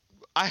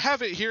I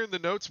have it here in the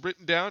notes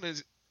written down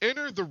as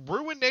enter the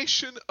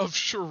ruination of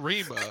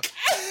Shurima.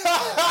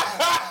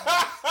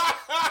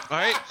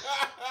 Alright?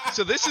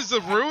 So this is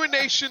the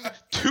Ruination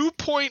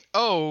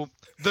 2.0,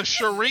 the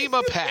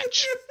Shurima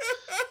patch.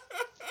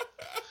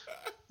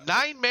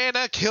 9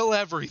 mana, kill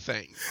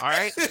everything.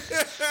 Alright?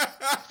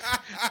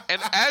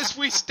 And as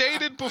we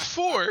stated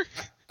before,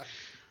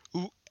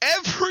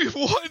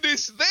 everyone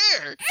is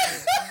there.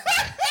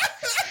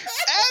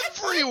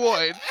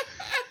 Everyone.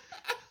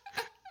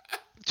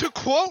 To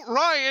quote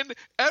Ryan,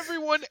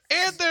 everyone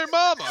and their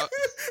mama.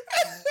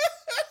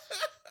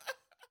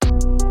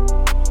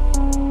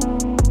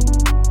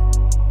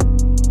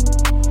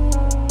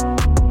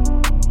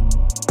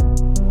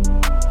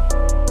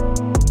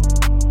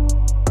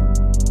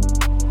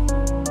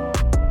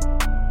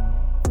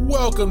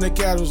 Welcome to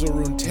Casuals of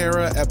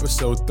Runeterra,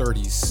 episode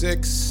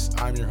 36.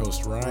 I'm your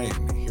host,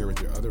 Ryan, here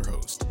with your other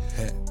host,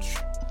 Hedge.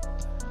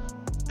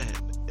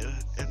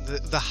 And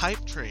the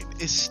hype train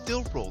is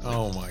still rolling.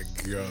 Oh my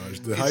gosh.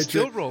 The it's hype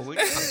still train. rolling.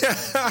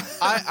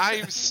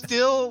 I'm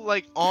still,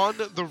 like, on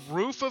the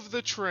roof of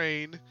the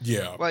train.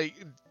 Yeah. Like,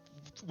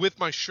 with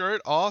my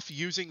shirt off,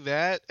 using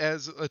that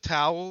as a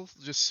towel,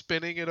 just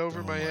spinning it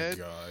over my head.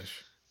 Oh my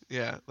gosh.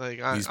 Yeah,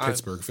 like, These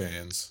Pittsburgh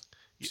fans.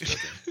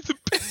 the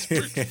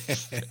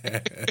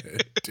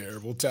Pittsburgh.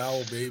 Terrible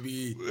towel,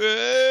 baby.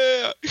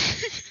 Yeah.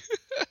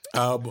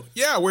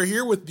 Yeah, we're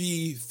here with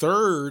the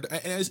third,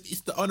 and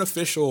it's the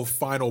unofficial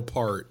final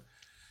part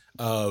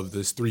of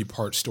this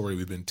 3-part story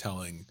we've been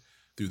telling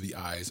through the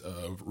eyes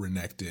of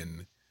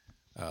Renekton,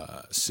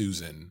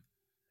 Susan,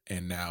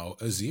 and now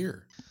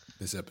Azir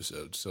this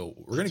episode. So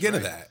we're going to get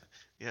into that.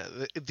 Yeah,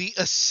 the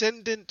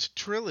Ascendant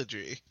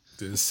Trilogy.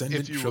 The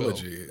Ascendant if you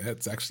Trilogy. Will.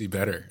 That's actually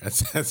better.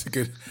 That's a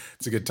good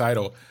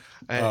title.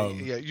 Yeah,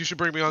 you should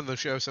bring me on the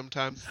show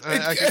sometime.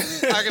 I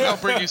can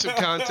help bring you some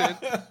content.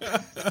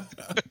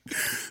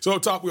 So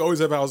up top, we always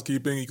have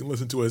housekeeping. You can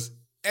listen to us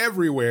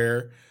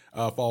everywhere.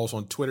 Follow us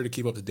on Twitter to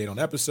keep up to date on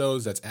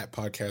episodes. That's at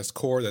Podcast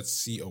Core.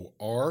 That's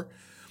COR.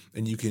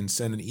 And you can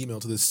send an email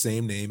to the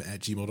same name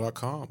at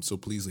gmail.com. So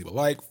please leave a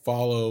like,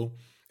 follow,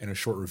 and a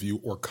short review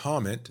or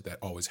comment. That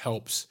always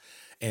helps.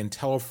 And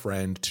tell a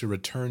friend to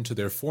return to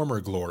their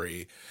former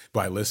glory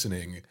by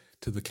listening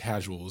to the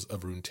Casuals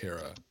of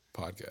Runeterra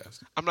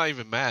podcast. I'm not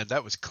even mad.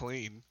 That was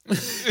clean.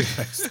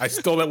 I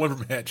stole that one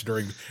from Hatch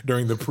during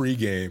the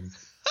pregame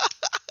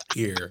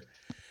here.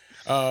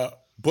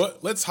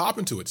 But let's hop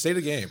into it. State of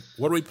the game.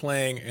 What are we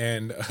playing?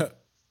 And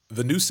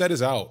the new set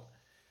is out.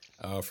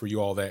 For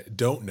you all that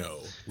don't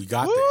know, we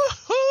got there.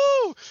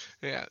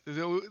 Yeah,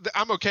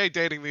 I'm okay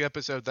dating the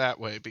episode that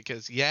way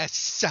because,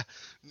 yes,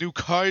 new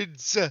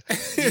cards,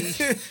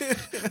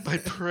 my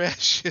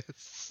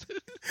precious.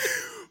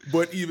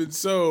 But even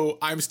so,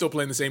 I'm still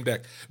playing the same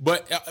deck.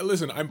 But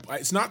listen,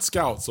 it's not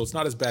Scout, so it's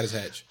not as bad as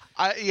Hedge.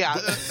 I'm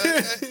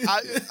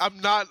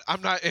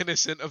not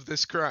innocent of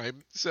this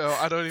crime, so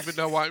I don't even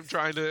know why I'm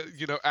trying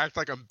to, act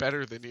like I'm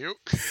better than you.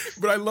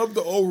 But I love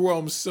the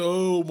Overwhelm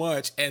so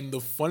much, and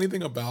the funny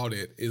thing about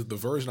it is the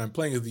version I'm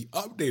playing is the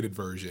updated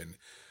version.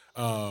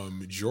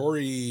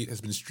 Jory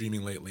has been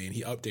streaming lately, and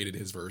he updated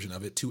his version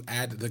of it to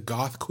add the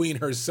Goth Queen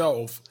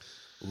herself,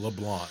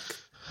 LeBlanc.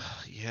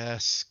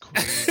 Yes,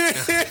 Queen.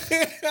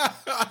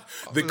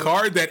 The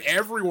card that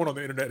everyone on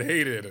the internet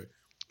hated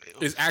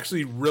is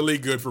actually really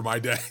good for my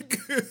deck.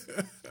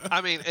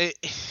 I mean,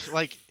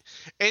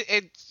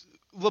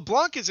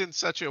 LeBlanc is in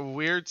such a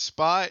weird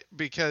spot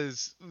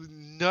because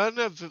none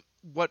of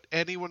what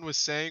anyone was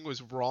saying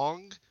was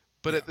wrong,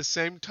 but at the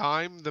same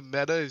time, the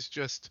meta is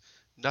just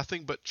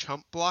nothing but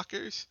chump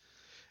blockers.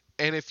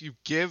 And if you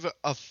give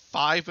a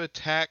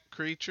 5-attack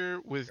creature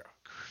with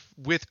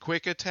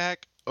quick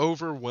attack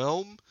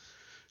Overwhelm,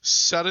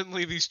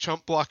 suddenly these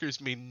chump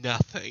blockers mean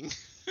nothing.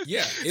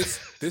 Yeah, this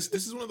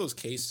is one of those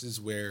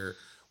cases where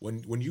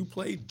when you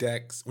play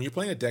decks, when you're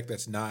playing a deck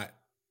that's not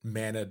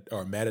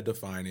meta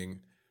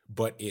defining,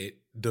 but it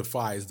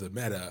defies the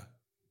meta,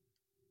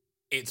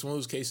 it's one of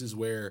those cases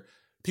where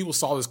people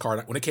saw this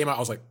card when it came out. I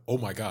was like, oh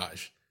my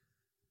gosh,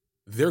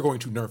 they're going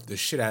to nerf the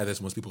shit out of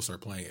this once people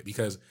start playing it,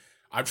 because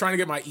I'm trying to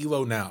get my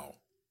elo now,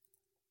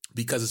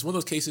 because it's one of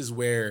those cases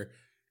where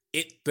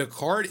the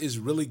card is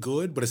really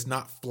good, but it's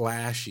not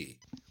flashy,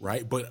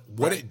 right? But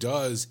what it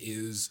does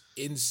is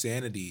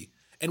insanity.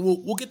 And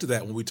we'll get to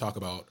that when we talk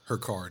about her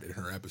card in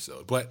her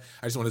episode. But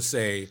I just want to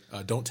say,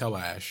 don't tell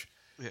Ash,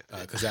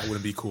 because that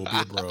wouldn't be cool. Be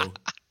a bro.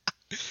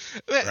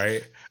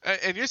 Right?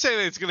 And you're saying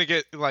that it's gonna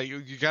get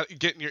you got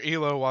getting your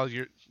elo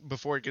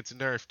before it gets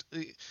nerfed.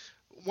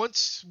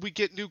 Once we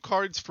get new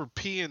cards for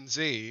P and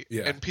Z,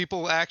 and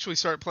people actually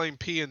start playing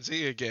P and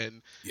Z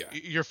again,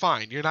 you're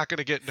fine. You're not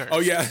gonna get nerfed. Oh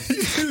yeah,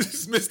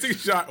 Mystic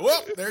Shot.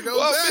 Well, there goes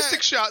that.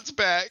 Mystic Shot's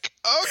back.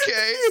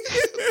 Okay,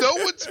 no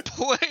one's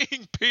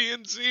playing P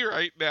and Z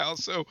right now,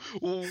 so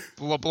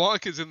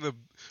LeBlanc is in the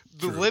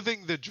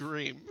living the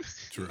dream.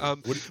 True.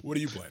 What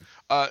are you playing?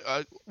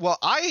 Well,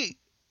 I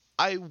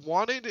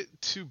wanted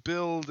to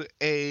build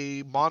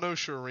a mono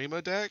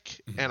Shurima deck,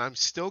 and I'm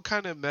still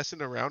kind of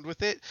messing around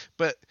with it,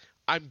 but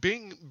I'm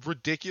being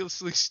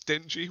ridiculously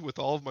stingy with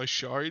all of my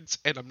shards,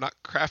 and I'm not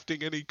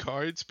crafting any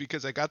cards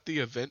because I got the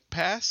event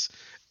pass,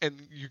 and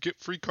you get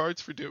free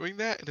cards for doing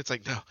that. And it's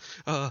like,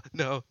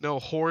 no,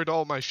 hoard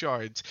all my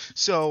shards.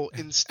 So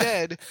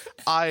instead,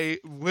 I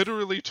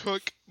literally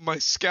took my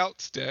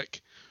Scouts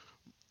deck,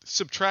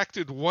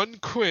 subtracted one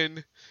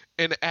Quinn,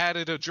 and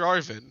added a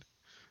Jarvan,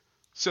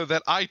 so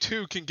that I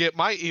too can get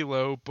my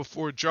elo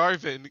before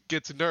Jarvan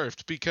gets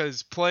nerfed,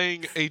 because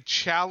playing a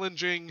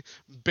challenging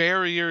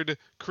barriered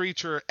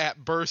creature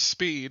at burst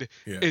speed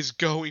is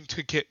going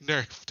to get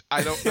nerfed.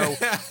 I don't know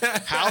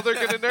how they're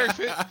going to nerf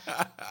it,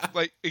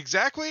 like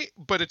exactly,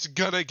 but it's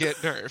going to get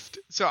nerfed.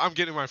 So I'm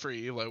getting my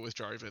free elo with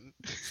Jarvan.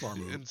 Smart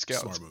move. And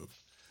Scouts. Smart move.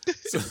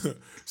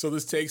 So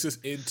this takes us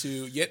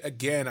into, yet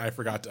again, I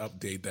forgot to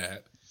update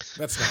that.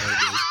 That's not what it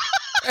is.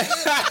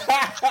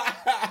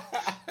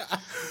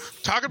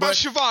 Talking about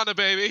Shyvana,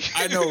 baby.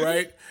 I know,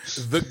 right?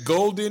 The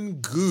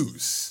Golden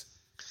Goose.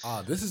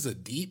 This is a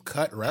deep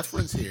cut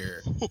reference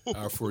here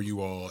for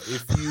you all.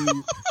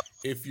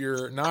 If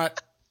you're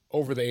not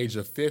over the age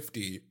of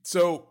 50.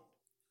 So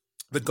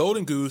the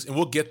Golden Goose, and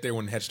we'll get there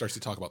when Hedge starts to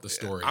talk about the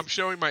story. I'm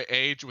showing my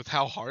age with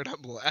how hard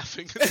I'm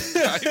laughing at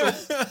the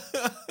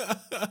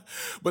title.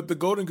 But the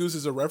Golden Goose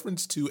is a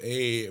reference to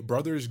a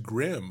Brothers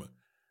Grimm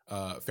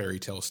fairy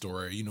tale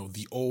story. You know,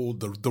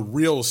 the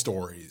real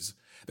stories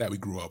that we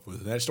grew up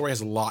with. And that story has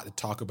a lot to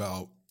talk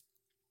about.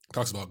 It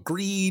talks about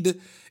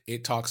greed.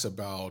 It talks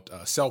about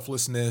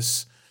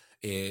selflessness.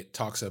 It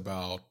talks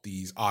about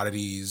these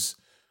oddities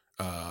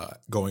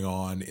going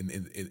on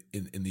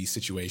in these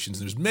situations.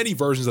 And there's many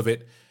versions of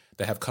it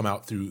that have come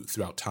out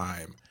throughout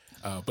time.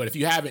 But if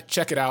you haven't,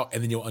 check it out,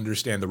 and then you'll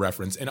understand the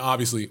reference. And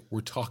obviously,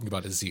 we're talking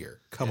about Azir.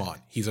 Come on,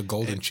 he's a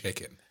golden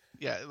chicken.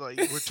 Yeah, like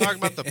we're talking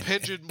about the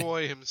Pigeon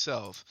Boy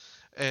himself.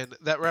 And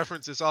that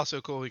reference is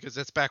also cool because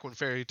that's back when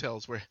fairy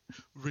tales were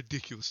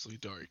ridiculously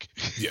dark.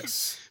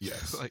 Yes.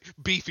 Like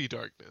beefy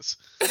darkness.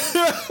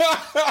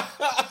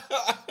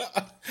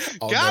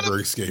 I'll never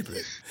escape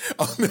it.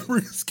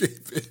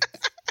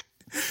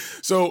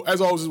 So, as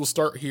always, we'll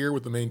start here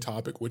with the main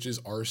topic, which is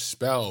our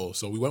spell.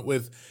 So we went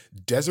with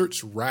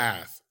Desert's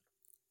Wrath.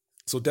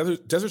 So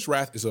Desert's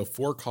Wrath is a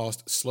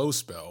 4-cost slow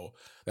spell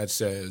that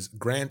says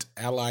grant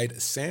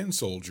allied sand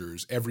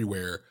soldiers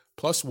everywhere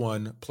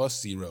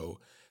 +1/+0,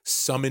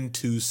 summon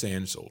 2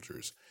 sand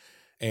soldiers.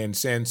 And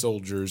sand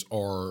soldiers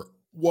are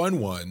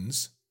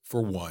 1/1s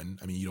for 1.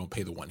 I mean, you don't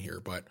pay the 1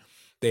 here, but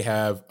they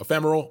have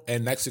ephemeral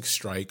and Nexus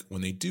strike.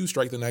 When they do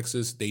strike the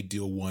Nexus, they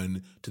deal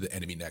 1 to the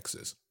enemy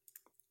Nexus.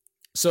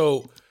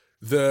 So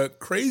the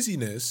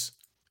craziness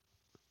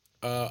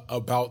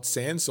about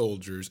sand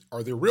soldiers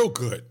are they're real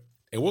good.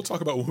 And we'll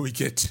talk about when we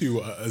get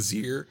to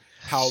Azir,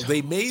 how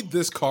they made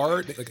this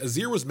card. Like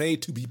Azir was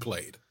made to be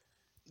played.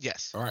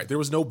 Yes. All right. There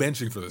was no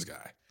benching for this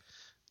guy.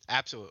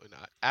 Absolutely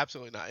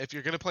not. If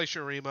you're going to play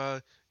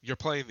Shurima, you're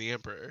playing the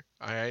Emperor.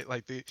 All right.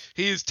 Like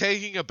he is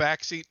taking a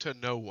backseat to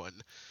no one.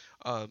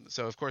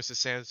 So of course the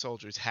sand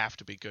soldiers have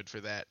to be good for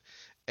that.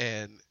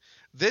 And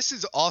this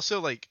is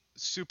also like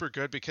super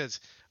good because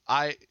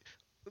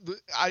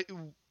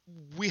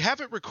we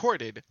haven't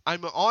recorded.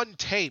 I'm on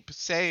tape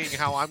saying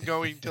how I'm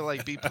going to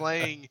like be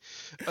playing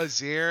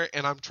Azir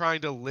and I'm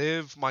trying to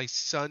live my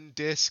Sun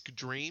Disc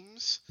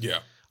dreams. Yeah.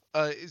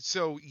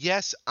 So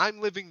yes, I'm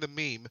living the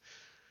meme.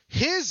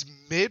 His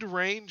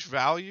mid-range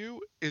value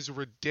is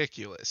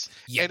ridiculous.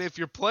 Yeah. And if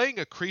you're playing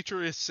a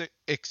creature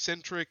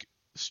eccentric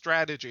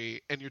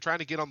strategy and you're trying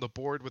to get on the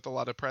board with a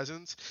lot of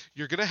presence,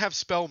 you're going to have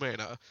spell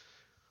mana.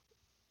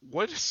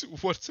 What's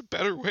a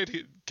better way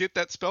to get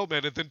that spell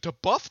mana than to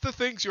buff the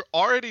things you're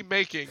already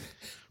making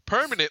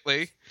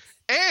permanently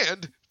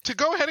and to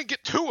go ahead and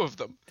get 2 of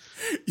them?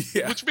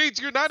 Yeah. Which means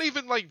you're not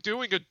even like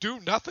doing a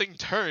do-nothing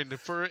turn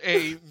for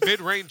a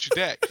mid-range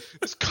deck.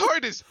 This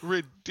card is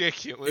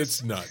ridiculous.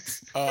 It's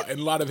nuts. And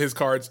a lot of his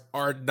cards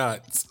are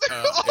nuts.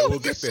 And we'll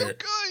get there. So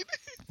good.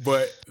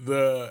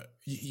 But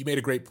you made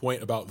a great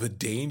point about the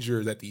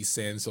danger that these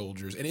sand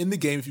soldiers, and in the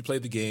game, if you play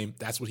the game,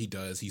 that's what he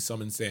does. He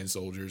summons sand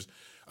soldiers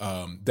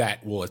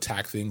that will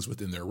attack things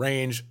within their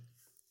range.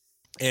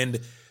 And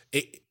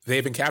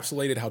they've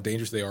encapsulated how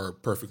dangerous they are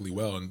perfectly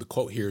well. And the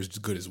quote here is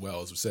good as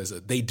well. It says,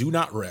 they do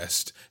not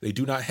rest. They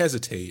do not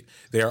hesitate.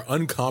 They are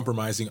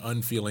uncompromising,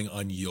 unfeeling,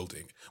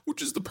 unyielding,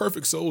 which is the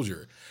perfect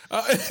soldier.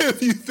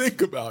 If you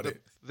think about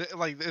it.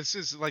 This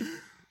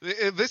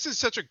is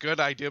such a good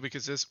idea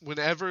because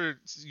whenever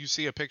you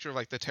see a picture of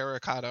like the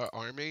Terracotta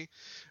Army,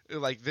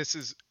 like this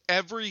is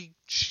every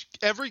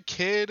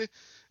kid,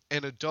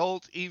 an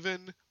adult,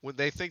 even when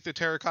they think the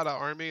Terracotta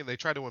Army and they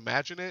try to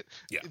imagine it,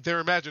 they're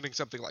imagining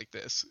something like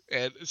this.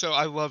 And so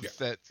I love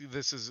that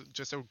this is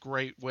just a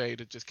great way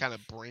to just kind of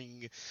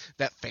bring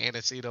that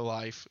fantasy to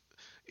life,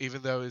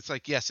 even though it's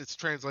like, yes, it's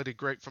translated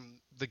great from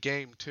the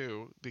game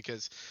too,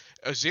 because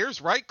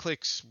Azir's right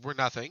clicks were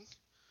nothing.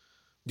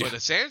 When a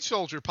sand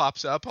soldier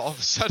pops up, all of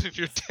a sudden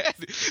you're dead.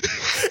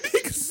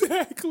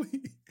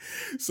 Exactly.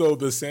 So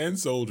the sand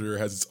soldier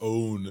has its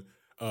own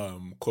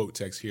quote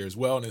text here as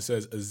well, and it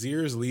says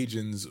Azir's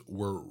legions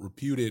were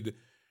reputed,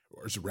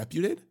 or is it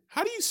reputed?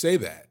 How do you say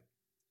that?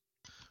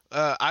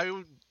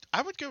 I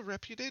would go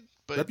reputed,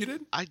 but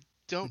Reputed? I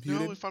don't know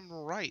Reputed? if I'm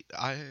right.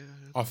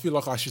 I feel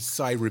like I should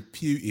say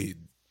reputed.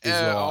 Is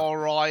what All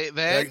right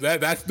then.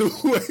 that's the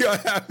way I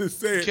have to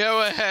say it.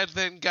 Go ahead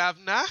then,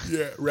 governor.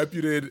 Yeah,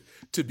 reputed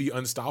to be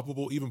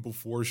unstoppable even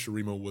before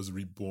Shurima was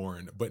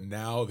reborn, but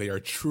now they are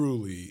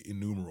truly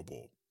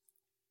innumerable.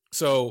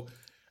 So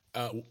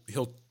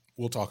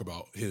we'll talk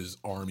about his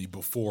army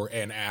before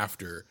and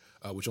after,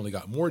 which only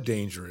got more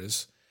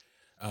dangerous.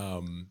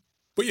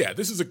 But yeah,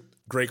 this is a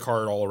great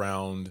card all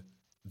around.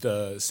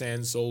 The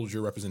Sand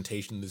Soldier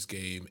representation in this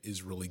game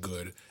is really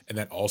good, and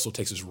that also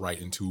takes us right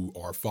into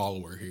our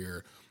follower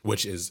here,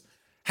 which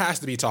has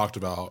to be talked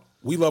about.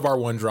 We love our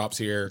 1-drops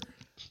here.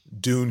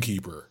 Dune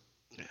Keeper.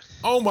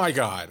 Oh my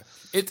god.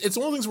 It's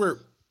one of those things where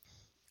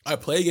I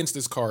play against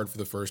this card for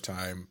the first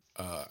time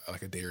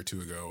like a day or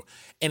two ago,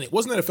 and it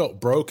wasn't that it felt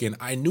broken.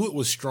 I knew it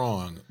was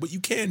strong, but you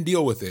can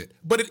deal with it.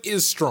 But it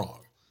is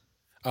strong.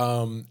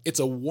 It's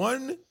a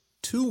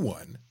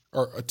 1/2/1,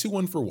 or a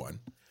 2/1 for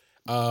 1,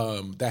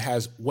 that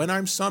has, when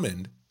I'm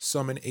summoned,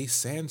 summon a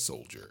Sand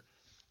Soldier.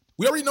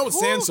 We already know what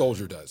Sand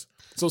Soldier does.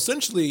 So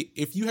essentially,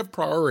 if you have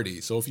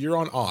priority, so if you're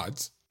on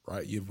odds,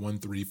 right, you have 1,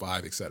 3,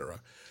 5, etc.,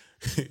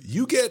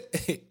 you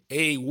get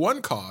a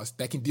 1 cost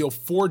that can deal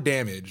 4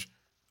 damage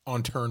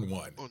on turn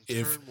 1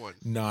 if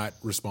not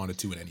responded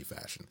to in any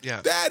fashion.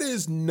 Yeah. That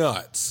is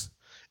nuts.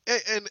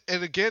 And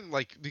again,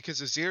 like,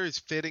 because Azir is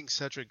fitting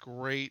such a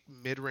great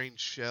mid-range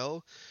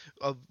shell,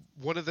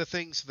 one of the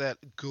things that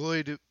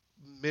good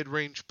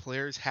mid-range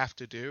players have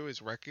to do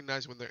is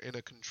recognize when they're in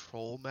a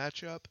control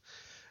matchup,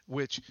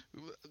 which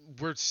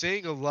we're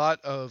seeing a lot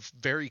of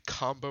very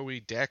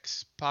combo-y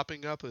decks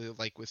popping up,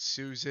 like with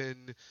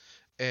Susan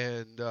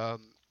and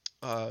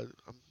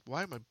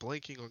why am I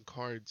blanking on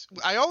cards?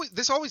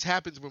 This always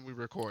happens when we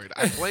record.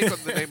 I blank on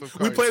the name of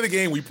cards. We play the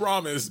game, we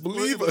promise.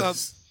 Believe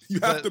us. You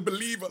have to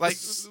believe us. Like,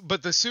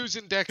 but the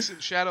Susan decks in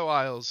Shadow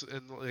Isles,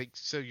 and like,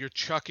 so you're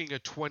chucking a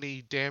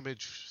 20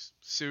 damage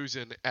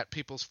Susan at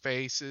people's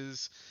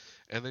faces,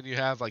 and then you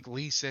have like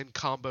Lee Sin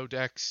combo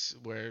decks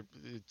where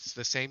it's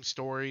the same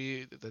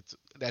story that's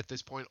at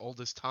this point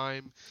old as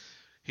time.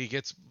 He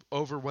gets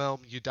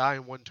overwhelmed, you die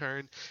in 1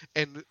 turn,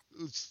 and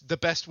the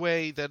best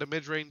way that a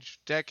mid-range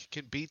deck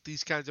can beat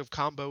these kinds of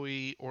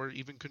combo-y or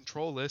even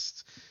control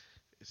lists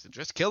is to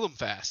just kill them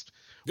fast.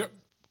 Yep.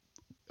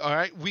 All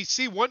right, we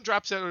see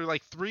 1-drops that are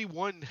like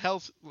 3/1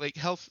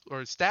 health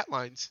or stat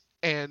lines,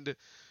 and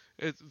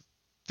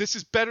this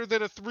is better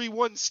than a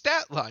 3/1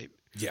 stat line.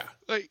 Yeah.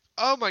 Like,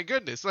 oh my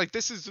goodness, like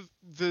this is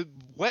the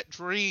wet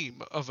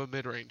dream of a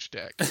mid-range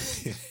deck.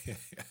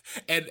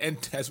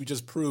 and as we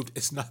just proved,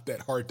 it's not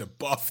that hard to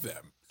buff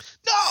them.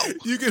 No!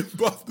 You can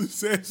buff the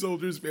Sand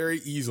Soldiers very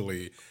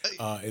easily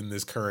in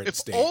this current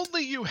state. If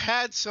only you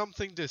had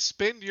something to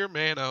spend your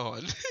mana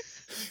on.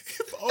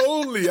 If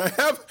only I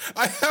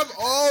have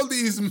all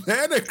these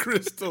mana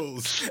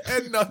crystals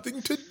and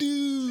nothing to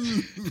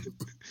do.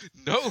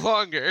 No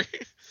longer.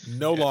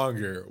 No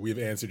longer. We've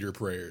answered your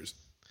prayers.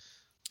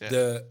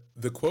 Yeah.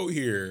 The quote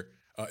here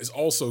is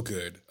also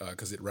good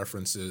because it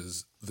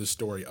references the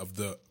story of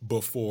the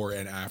before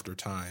and after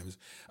times.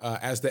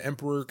 As the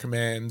Emperor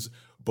commands,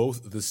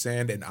 both the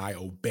sand and I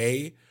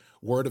obey.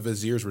 Word of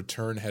Azir's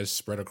return has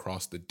spread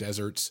across the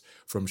deserts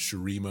from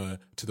Shurima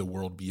to the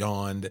world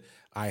beyond.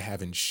 I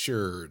have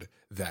ensured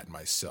that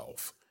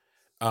myself.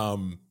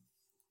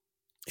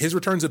 His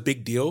return's a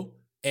big deal.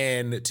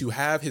 And to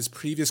have his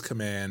previous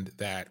command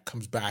that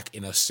comes back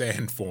in a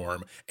sand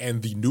form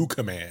and the new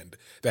command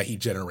that he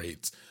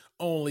generates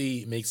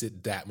only makes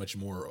it that much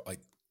more like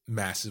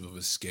massive of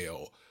a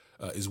scale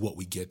is what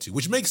we get to,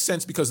 which makes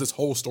sense because this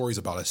whole story is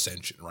about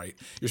ascension, right?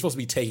 You're supposed to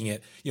be taking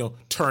it,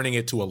 turning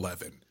it to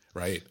 11,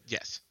 right?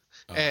 Yes.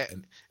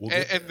 And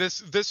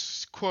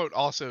this quote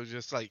also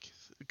just like,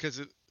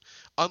 because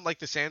unlike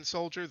the Sand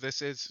Soldier,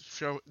 this is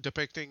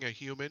depicting a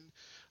human,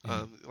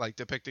 like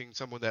depicting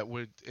someone that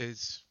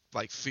is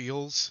like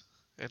feels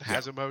and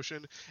has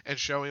emotion, and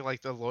showing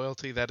like the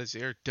loyalty that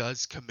Azir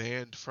does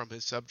command from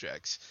his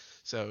subjects.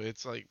 So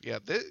it's like,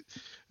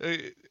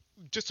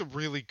 just a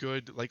really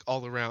good, like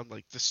all around,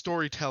 like the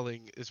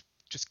storytelling is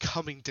just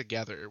coming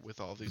together with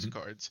all these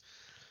cards.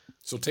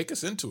 So take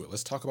us into it.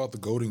 Let's talk about the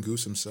Golden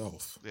Goose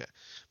himself. Yeah,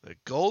 the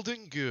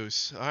Golden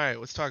Goose. All right,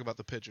 let's talk about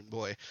the Pigeon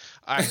Boy.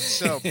 All right,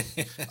 so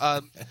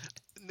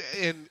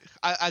and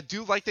I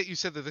do like that you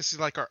said that this is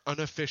like our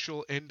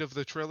unofficial end of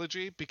the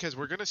trilogy, because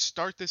we're going to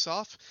start this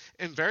off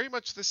in very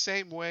much the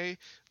same way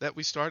that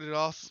we started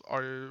off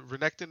our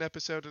Renekton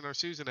episode and our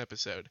Susan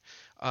episode.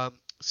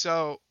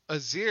 So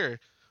Azir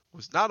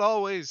was not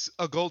always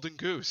a golden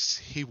goose.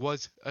 He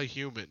was a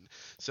human.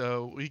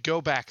 So we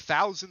go back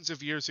thousands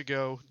of years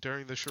ago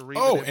during the Shuriman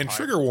Empire. And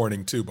trigger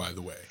warning too, by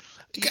the way.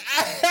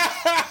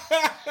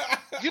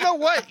 You know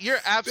what? You're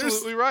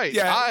absolutely right.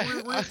 Yeah,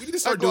 we need to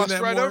start doing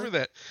that right more. over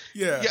that.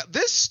 Yeah.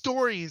 This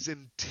story is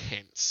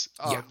intense.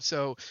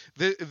 So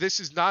this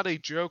is not a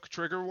joke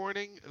trigger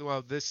warning.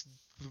 Well, this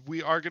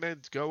we are going to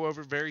go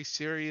over very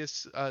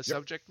serious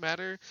subject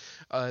matter,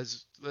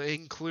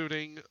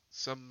 including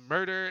some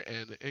murder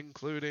and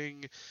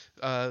including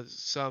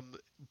some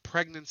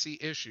pregnancy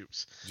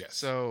issues. Yes.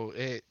 So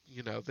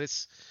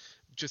this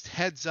just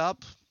heads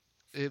up.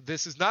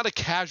 This is not a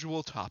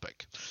casual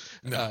topic.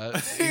 No.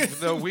 Even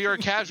though we are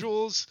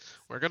casuals,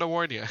 we're going to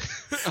warn you.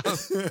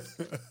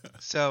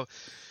 So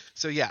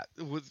yeah,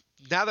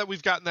 now that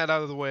we've gotten that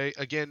out of the way,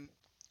 again,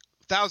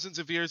 thousands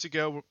of years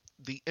ago,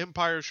 the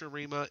Empire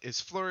Shurima is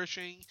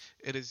flourishing.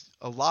 It is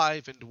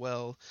alive and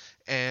well,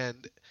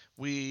 and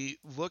we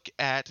look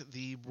at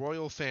the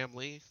royal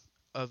family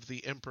of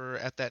the emperor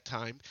at that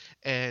time,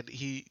 and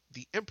the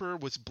emperor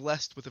was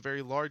blessed with a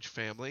very large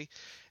family,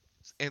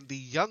 and the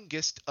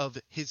youngest of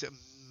his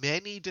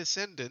many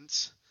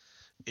descendants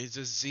is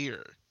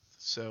Azir.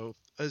 So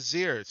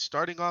Azir,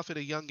 starting off at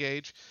a young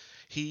age,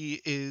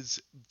 he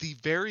is the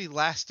very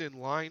last in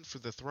line for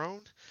the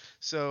throne.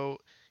 So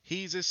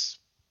he's this,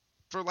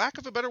 for lack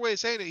of a better way of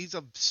saying it, he's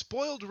a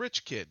spoiled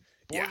rich kid,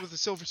 born with a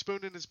silver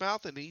spoon in his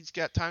mouth, and he's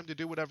got time to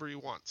do whatever he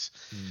wants.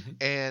 Mm-hmm.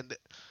 And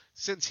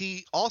since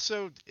he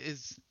also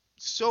is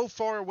so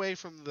far away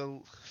from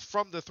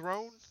the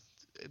throne,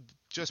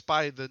 just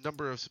by the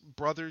number of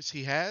brothers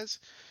he has,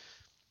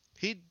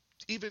 he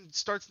even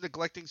starts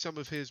neglecting some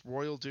of his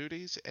royal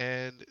duties,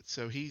 and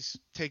so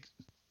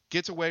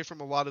gets away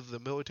from a lot of the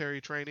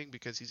military training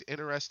because he's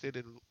interested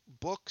in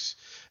books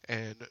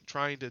and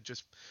trying to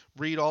just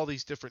read all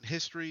these different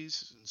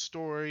histories and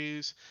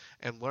stories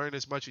and learn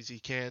as much as he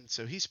can.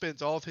 So he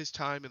spends all of his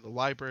time in the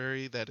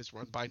library that is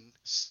run by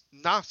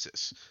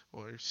Nasus,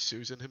 or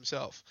Susan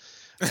himself.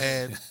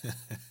 And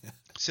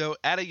so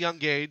at a young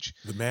age,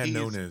 the man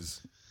known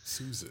as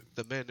Susan.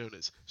 The man known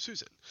as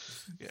Susan.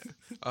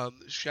 Yeah.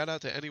 Shout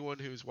out to anyone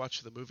who's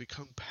watched the movie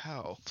Kung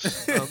Pao.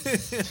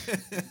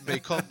 May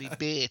call me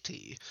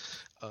Betty.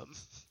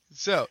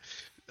 So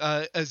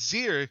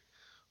Azir,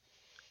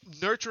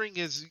 nurturing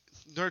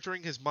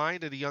his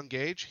mind at a young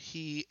age,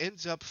 he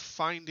ends up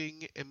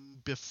finding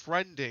and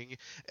befriending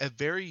a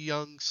very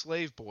young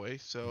slave boy,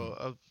 so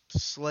a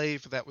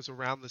slave that was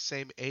around the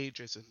same age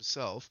as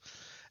himself,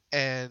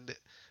 and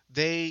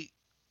they,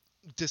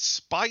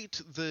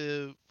 despite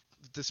the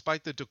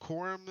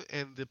decorum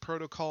and the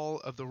protocol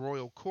of the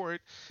royal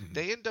court,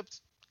 they end up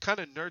kind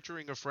of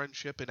nurturing a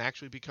friendship and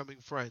actually becoming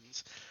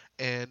friends.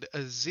 And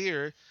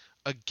Azir,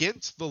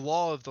 against the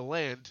law of the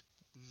land,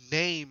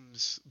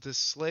 names the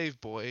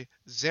slave boy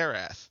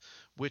Zerath,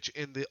 which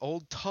in the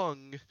old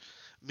tongue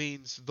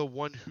means the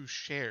one who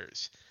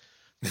shares.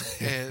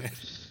 And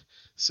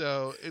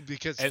so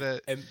because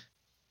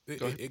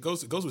it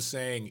goes with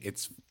saying,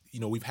 it's,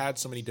 we've had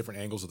so many different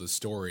angles of the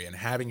story, and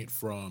having it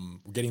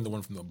from getting the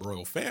one from the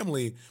royal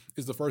family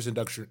is the first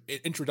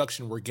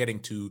introduction we're getting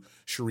to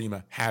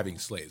Shurima having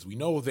slaves. We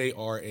know they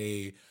are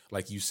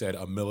like you said,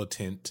 a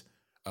militant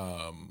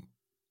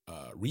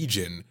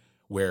region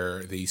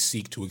where they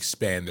seek to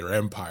expand their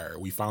empire.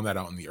 We found that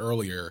out in the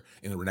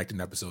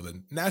Renekton episode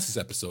and Nasus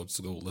episodes,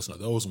 so go listen to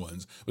those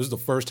ones. This is the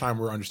first time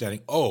we're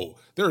understanding,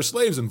 there are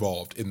slaves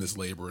involved in this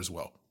labor as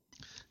well.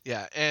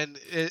 Yeah, and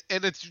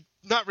it's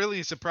not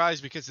really a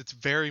surprise because it's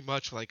very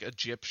much like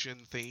Egyptian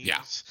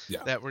themes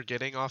that we're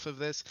getting off of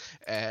this.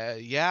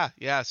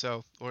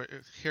 So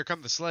here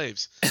come the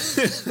slaves.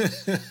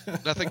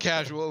 Nothing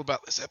casual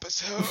about this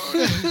episode.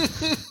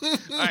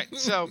 All right,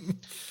 so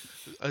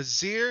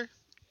Azir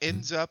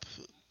ends up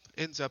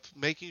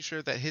making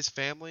sure that his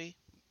family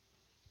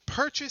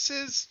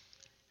purchases,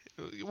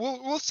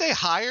 we'll say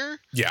hire.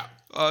 Yeah.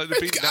 To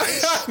be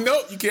nice.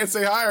 No, you can't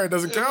say hire. It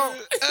doesn't count.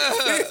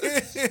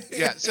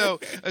 Yeah. So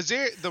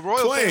Azir, the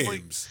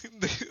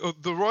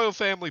royal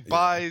family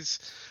buys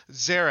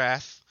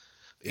Zerath,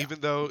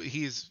 even though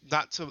he's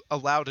not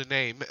allowed a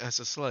name as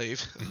a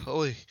slave.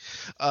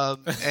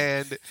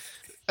 And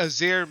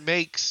Azir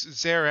makes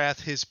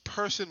Zerath his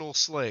personal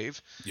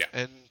slave. Yeah.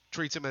 And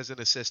treats him as an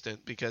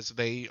assistant because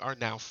they are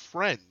now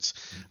friends.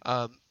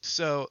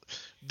 So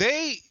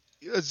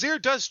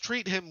Azir does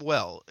treat him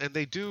well, and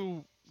they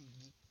do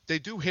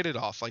hit it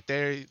off. Like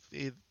they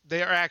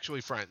are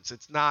actually friends.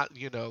 It's not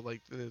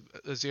like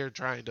Azir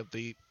trying to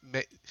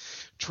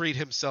treat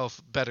himself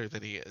better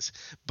than he is.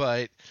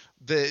 But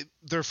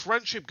their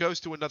friendship goes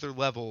to another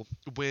level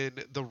when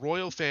the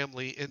royal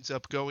family ends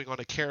up going on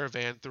a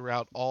caravan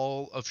throughout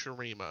all of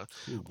Shurima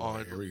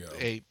on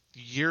a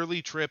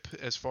yearly trip,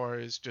 as far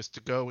as just to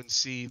go and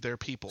see their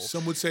people.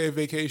 Some would say a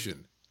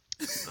vacation.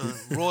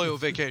 Royal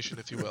vacation,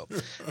 if you will.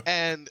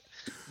 And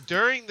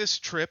during this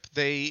trip,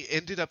 they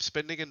ended up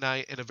spending a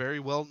night in a very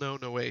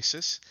well-known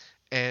oasis,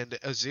 and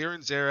Azir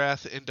and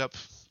Zerath end up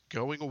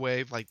going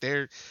away. Like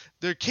they're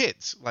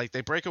kids. Like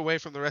they break away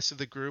from the rest of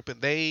the group,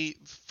 and they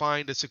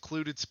find a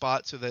secluded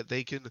spot so that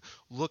they can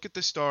look at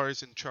the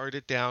stars and chart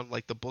it down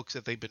like the books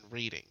that they've been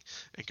reading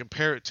and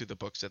compare it to the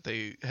books that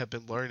they have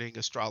been learning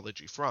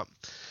astrology from.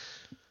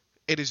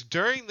 It is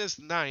during this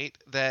night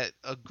that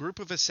a group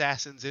of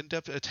assassins end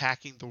up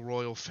attacking the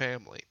royal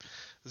family.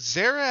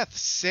 Zerath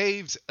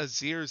saves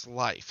Azir's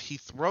life. He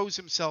throws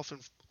himself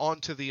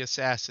onto the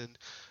assassin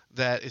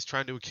that is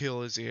trying to kill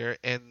Azir,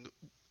 and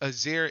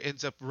Azir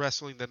ends up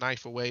wrestling the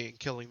knife away and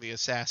killing the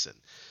assassin.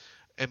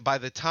 And by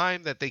the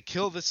time that they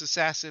kill this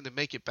assassin and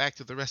make it back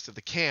to the rest of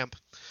the camp,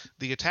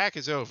 the attack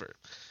is over.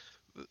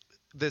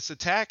 This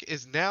attack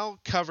is now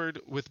covered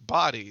with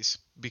bodies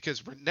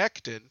because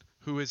Renekton,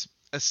 who is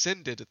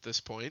ascended at this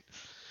point,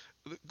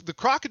 the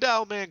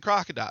Crocodile Man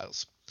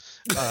crocodiles.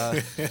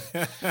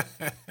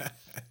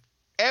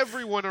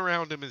 Everyone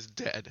around him is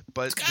dead,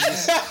 but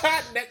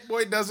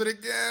Neckboy does it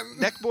again.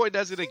 Neckboy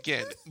does it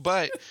again.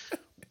 But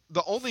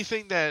the only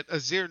thing that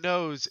Azir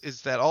knows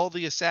is that all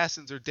the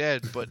assassins are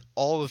dead, but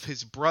all of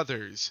his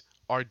brothers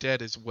are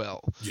dead as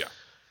well. Yeah.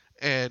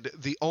 And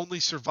the only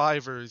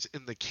survivors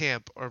in the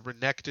camp are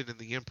Renekton and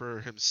the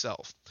Emperor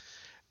himself.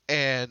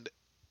 And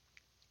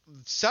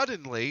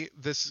suddenly,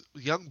 this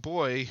young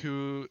boy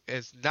who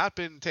has not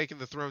been taking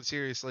the throne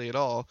seriously at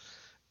all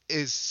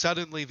is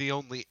suddenly the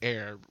only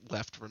heir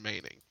left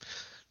remaining.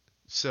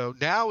 So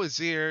now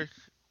Azir,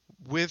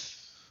 with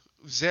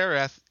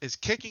Xerath, is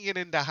kicking it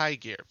into high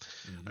gear.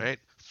 Right?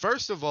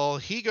 First of all,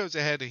 he goes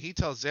ahead and he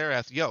tells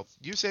Xerath, yo,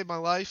 you saved my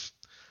life.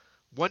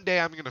 One day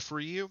I'm going to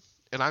free you,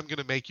 and I'm going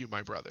to make you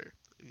my brother.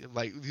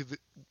 Like,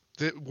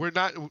 we're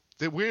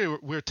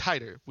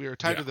tighter. We are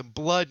tighter than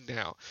blood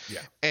now.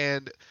 Yeah.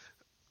 And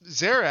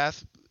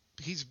Xerath,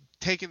 he's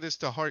taken this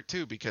to heart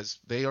too, because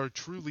they are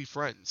truly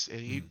friends, and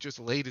he just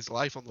laid his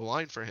life on the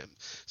line for him.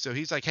 So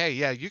he's like, hey,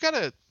 yeah, you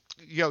gotta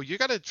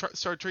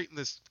start treating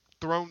this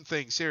throne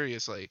thing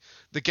seriously.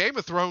 The Game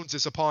of Thrones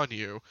is upon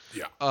you.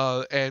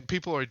 Yeah. And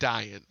people are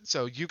dying.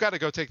 So you got to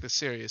go take this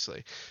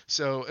seriously.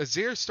 So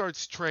Azir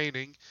starts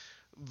training,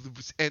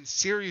 and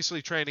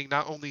seriously training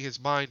not only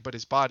his mind but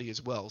his body as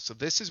well. So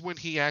this is when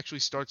he actually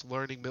starts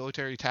learning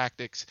military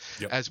tactics,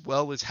 as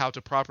well as how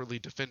to properly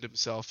defend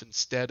himself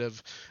instead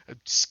of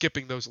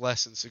skipping those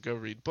lessons to go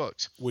read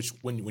books. Which,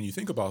 when you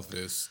think about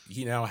this,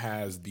 he now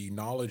has the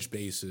knowledge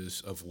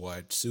basis of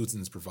what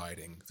Susan's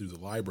providing through the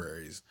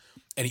libraries,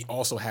 and he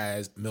also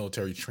has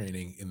military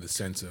training in the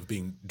sense of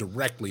being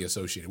directly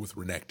associated with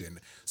Renekton.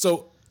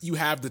 So you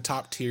have the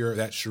top tier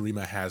that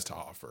Shurima has to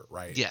offer,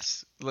 right?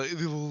 Yes,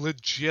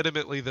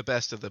 legitimately the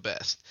best of the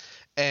best.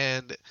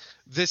 And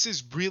this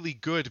is really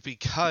good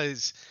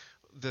because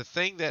the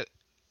thing that,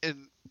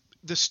 and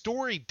the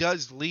story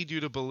does lead you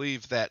to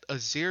believe that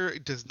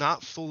Azir does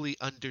not fully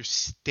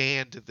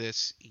understand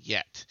this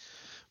yet.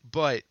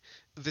 But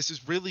this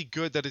is really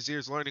good that Azir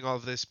is learning all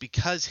of this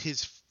because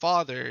his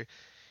father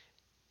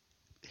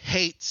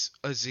hates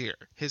Azir.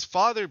 His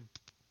father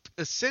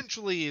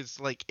essentially is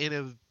like in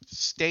a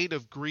state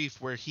of grief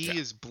where he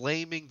is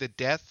blaming the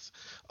death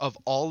of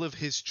all of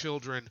his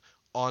children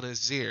on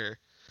Azir,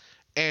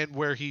 and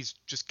where he's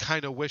just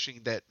kind of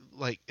wishing that,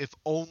 like, if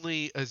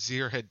only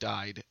Azir had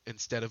died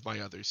instead of my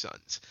other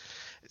sons.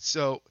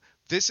 So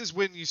this is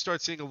when you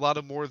start seeing a lot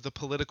of more of the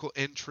political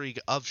intrigue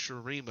of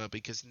Shurima,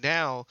 because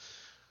now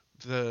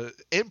the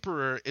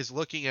Emperor is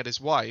looking at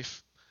his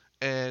wife,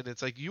 and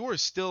it's like, you are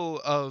still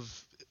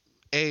of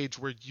age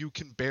where you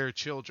can bear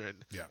children,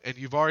 and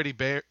you've already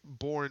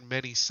born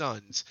many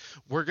sons.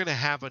 We're gonna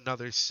have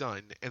another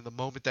son, and the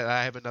moment that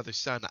I have another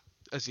son,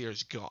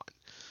 Azir's gone.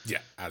 Yeah,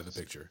 out of the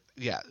picture.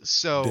 Yeah,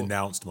 so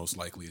denounced most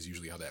likely is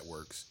usually how that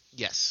works.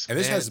 Yes, and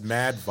this has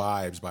mad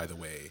vibes, by the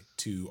way,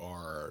 to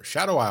our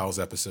Shadow Isles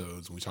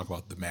episodes when we talk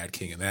about the Mad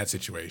King in that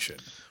situation.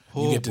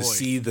 You get to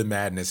see the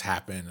madness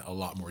happen a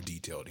lot more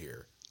detailed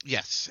here.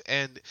 Yes,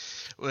 and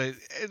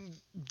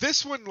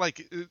this one,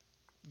 like,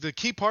 the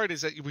key part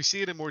is that we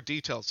see it in more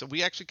detail. So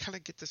we actually kind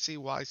of get to see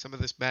why some of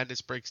this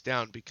madness breaks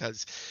down,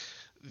 because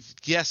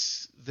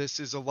yes, this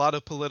is a lot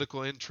of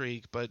political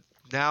intrigue, but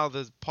now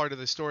the part of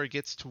the story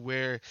gets to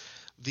where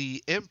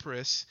the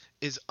Empress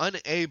is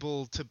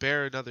unable to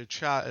bear another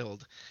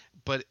child,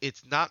 but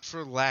it's not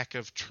for lack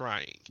of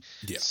trying.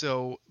 Yeah.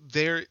 So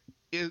there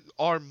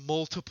are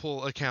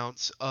multiple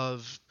accounts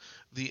of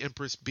the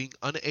Empress being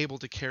unable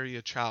to carry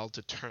a child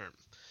to term.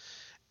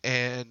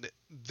 And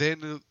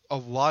then a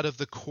lot of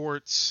the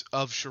courts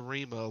of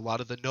Shurima, a lot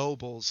of the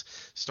nobles,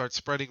 start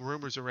spreading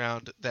rumors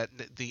around that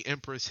the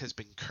Empress has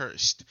been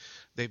cursed.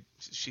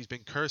 She's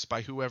been cursed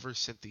by whoever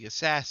sent the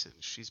assassins.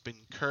 She's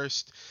been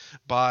cursed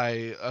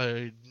by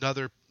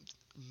another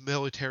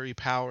military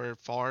power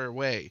far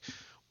away,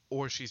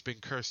 or she's been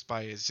cursed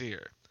by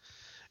Azir.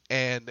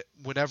 And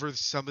whenever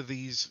some of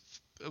these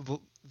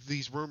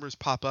rumors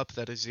pop up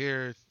that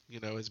Azir,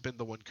 has been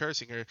the one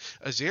cursing her,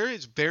 Azir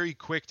is very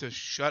quick to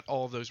shut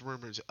all of those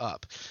rumors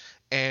up.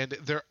 And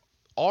there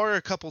are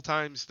a couple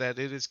times that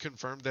it is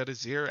confirmed that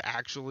Azir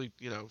actually,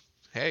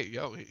 hey,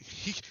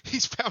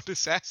 he's found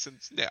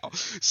assassins now.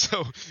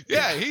 So,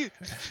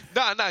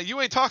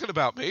 you ain't talking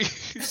about me.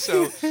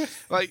 So,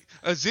 like,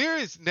 Azir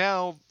is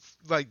now,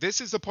 like, this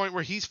is the point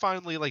where he's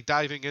finally, like,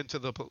 diving into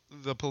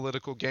the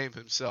political game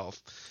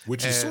himself.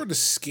 Which is sort of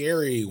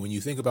scary when you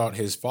think about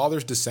his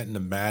father's descent into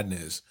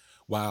madness,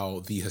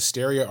 while the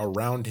hysteria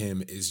around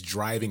him is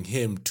driving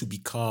him to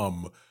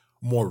become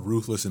more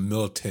ruthless and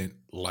militant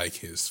like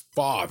his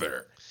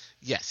father.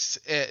 Yes,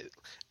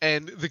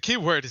 and the key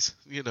word is,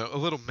 a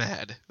little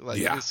mad. Like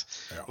Yeah.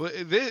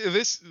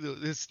 this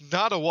is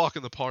not a walk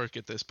in the park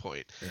at this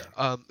point.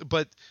 Yeah.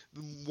 But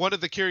one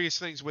of the curious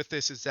things with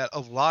this is that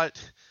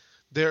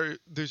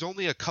there's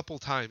only a couple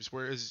times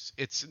where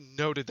it's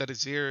noted that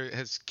Azir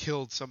has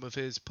killed some of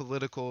his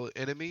political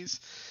enemies,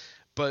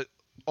 but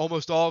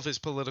almost all of his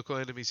political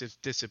enemies have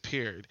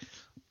disappeared,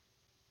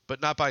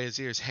 but not by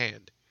Azir's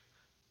hand.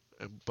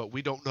 But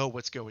we don't know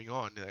what's going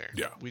on there.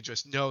 Yeah. We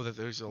just know that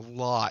there's a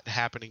lot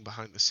happening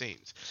behind the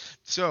scenes.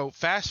 So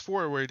fast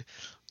forward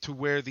to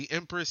where the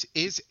Empress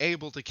is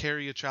able to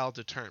carry a child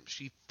to term.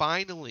 She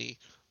finally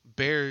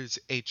bears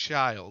a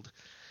child.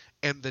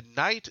 And the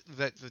night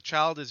that the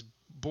child is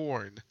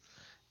born,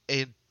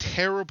 a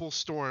terrible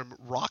storm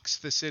rocks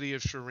the city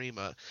of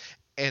Shurima.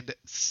 And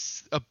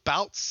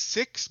about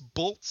 6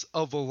 bolts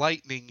of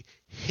lightning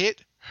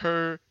hit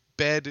her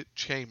bed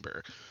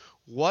chamber.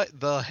 What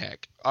the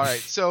heck? All right,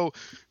 so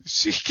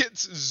she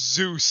gets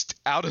Zeused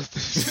out of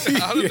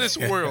this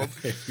world.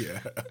 Yeah.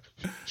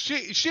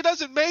 She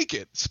doesn't make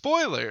it.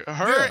 Spoiler: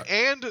 her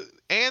and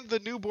the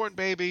newborn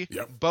baby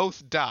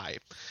both die.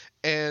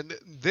 And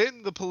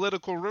then the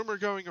political rumor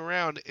going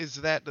around is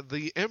that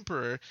the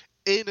emperor,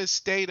 in a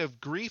state of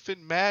grief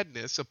and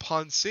madness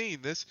upon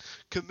seeing this,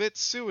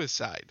 commits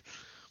suicide.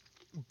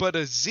 But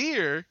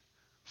Azir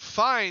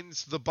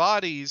finds the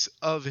bodies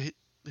of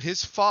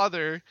his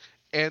father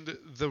and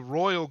the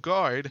royal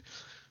guard,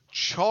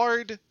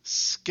 charred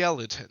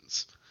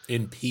skeletons.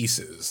 In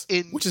pieces.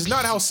 Which is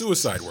not how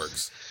suicide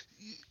works.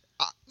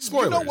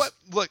 Spoilers. You know what?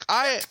 Look,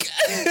 I've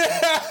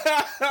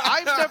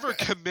never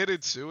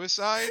committed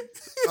suicide.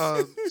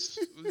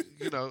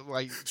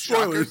 Like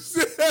spoilers.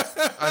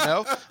 I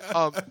know.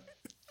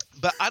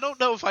 But I don't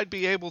know if I'd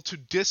be able to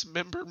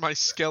dismember my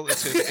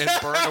skeleton and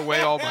burn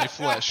away all my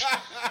flesh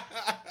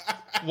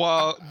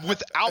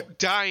without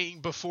dying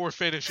before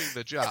finishing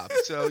the job.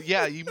 So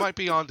yeah, you might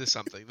be onto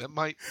something.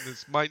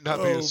 This might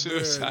not be a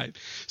suicide. Man.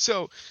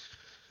 So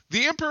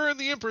the Emperor and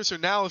the Empress are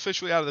now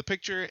officially out of the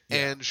picture,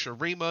 and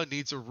Shurima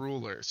needs a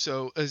ruler.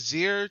 So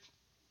Azir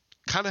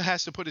kind of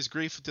has to put his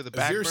grief to the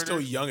back burner. Azir's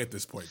still young at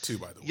this point too,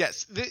 by the way.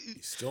 Yes,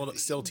 he's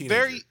still teenager.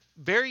 Very,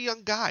 very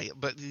young guy,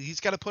 but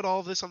he's got to put all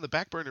of this on the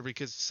back burner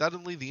because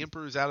suddenly the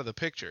Emperor is out of the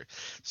picture.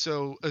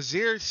 So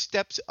Azir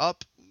steps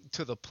up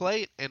to the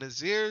plate, and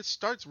Azir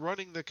starts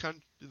running the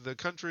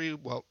country,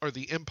 or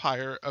the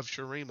empire of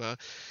Shurima,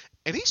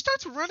 and he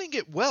starts running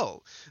it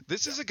well.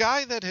 This is a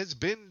guy that has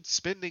been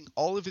spending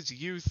all of his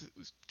youth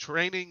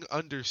training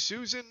under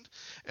Susan,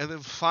 and then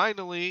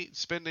finally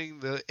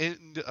spending the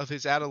end of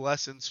his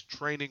adolescence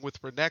training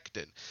with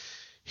Renekton.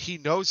 He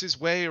knows his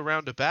way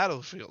around a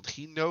battlefield.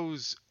 He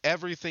knows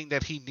everything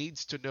that he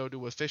needs to know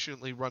to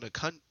efficiently run a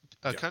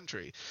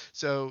country.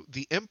 So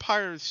the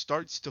empire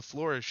starts to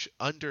flourish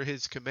under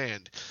his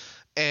command.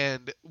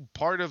 And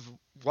part of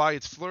why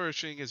it's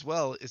flourishing as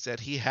well is that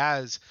he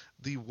has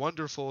the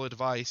wonderful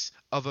advice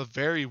of a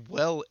very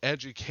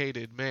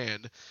well-educated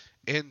man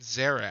in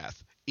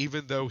Xerath,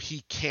 even though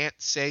he can't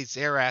say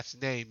Xerath's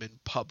name in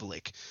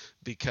public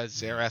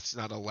because Xerath's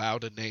not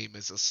allowed a name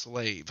as a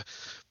slave.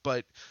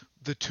 But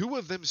the two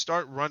of them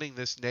start running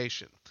this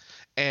nation,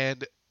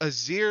 and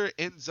Azir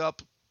ends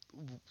up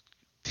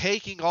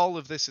taking all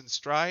of this in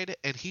stride,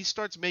 and he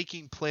starts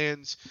making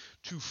plans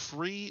to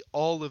free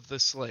all of the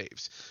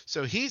slaves.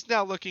 So he's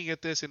now looking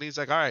at this, and he's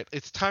like, all right,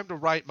 it's time to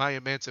write my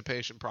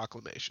Emancipation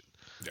Proclamation.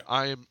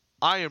 Yeah.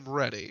 I am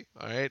ready.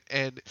 All right.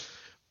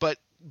 But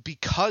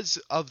because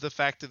of the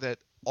fact that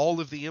all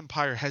of the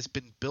empire has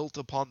been built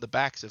upon the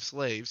backs of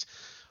slaves,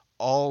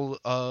 all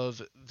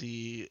of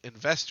the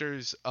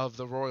investors of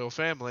the royal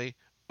family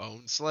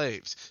own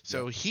slaves.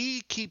 So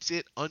he keeps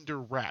it under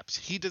wraps.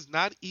 He does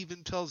not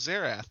even tell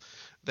Xerath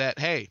that,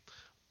 hey,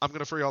 I'm going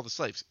to free all the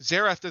slaves.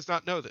 Xerath does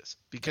not know this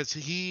because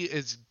he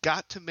has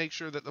got to make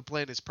sure that the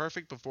plan is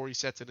perfect before he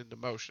sets it into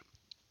motion.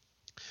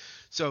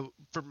 So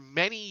for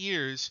many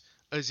years,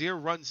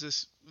 Azir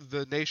runs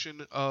the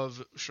nation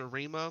of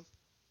Shurima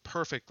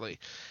perfectly.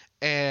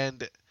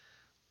 And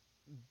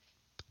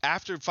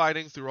after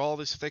fighting through all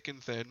this thick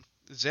and thin,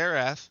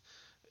 Xerath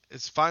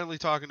is finally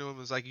talking to him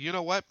and is like, you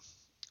know what?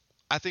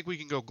 I think we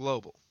can go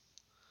global.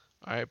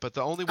 All right, but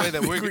the only way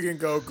that we can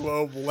go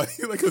global, like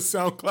a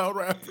SoundCloud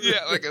rapper.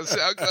 Yeah, like a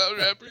SoundCloud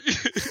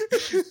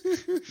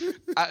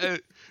rapper.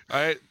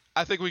 All right,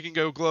 I think we can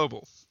go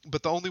global,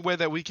 but the only way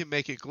that we can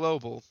make it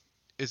global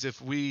is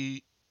if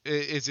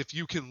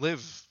you can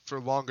live for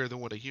longer than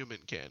what a human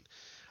can.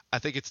 I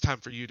think it's time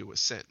for you to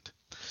ascend.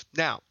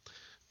 Now,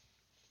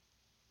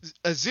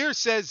 Azir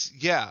says,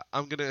 yeah,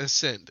 I'm going to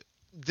ascend.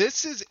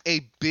 This is a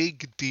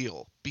big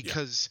deal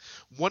because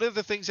one of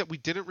the things that we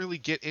didn't really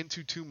get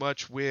into too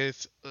much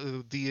with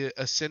the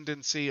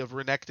ascendancy of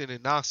Renekton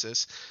and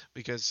Nasus,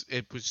 because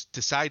it was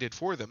decided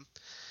for them,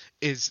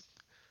 is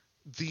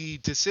the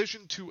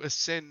decision to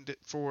ascend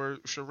for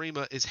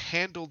Shurima is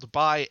handled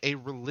by a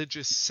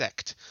religious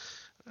sect.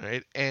 All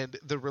right, and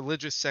the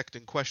religious sect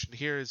in question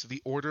here is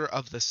the Order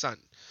of the Sun.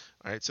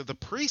 All right, so the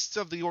priests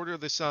of the Order of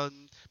the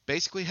Sun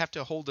basically have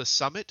to hold a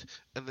summit,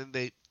 and then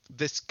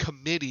this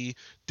committee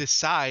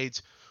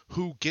decides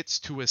who gets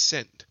to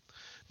ascend.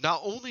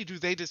 Not only do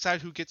they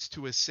decide who gets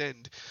to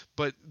ascend,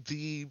 but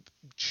the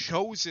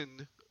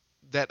chosen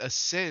that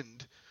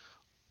ascend,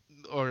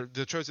 or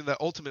the chosen that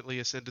ultimately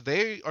ascend,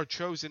 they are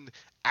chosen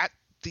at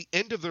the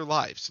end of their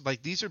lives.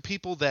 Like, these are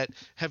people that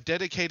have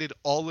dedicated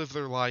all of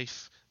their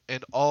life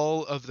and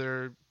all of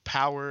their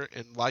power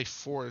and life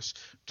force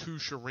to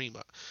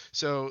Shurima.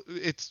 So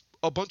it's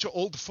a bunch of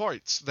old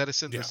farts that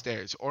ascend the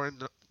stairs. Or in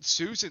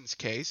Susan's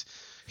case,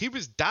 he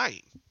was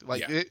dying.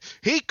 Like,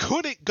 he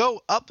couldn't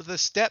go up the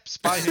steps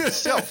by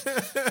himself.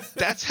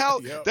 That's how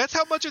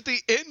much at the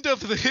end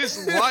of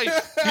his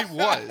life he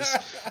was.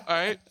 All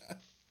right.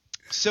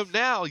 So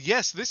now,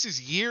 yes, this is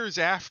years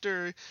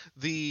after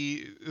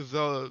the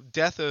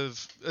death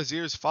of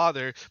Azir's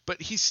father,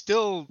 but he's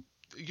still,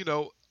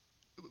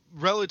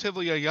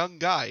 relatively a young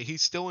guy.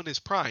 He's still in his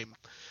prime.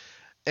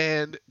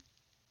 And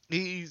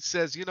he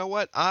says, you know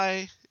what?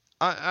 I'm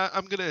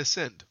going to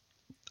ascend.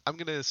 I'm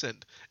going to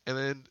ascend. And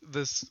then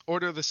this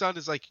Order of the Sun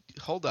is like,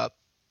 hold up.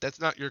 That's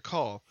not your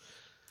call.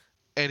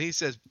 And he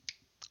says,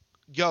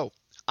 yo,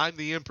 I'm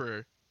the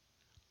Emperor.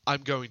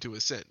 I'm going to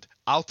ascend.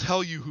 I'll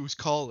tell you whose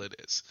call it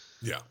is.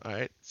 Yeah. All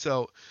right.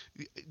 So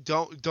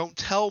don't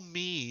tell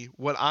me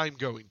what I'm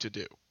going to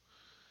do.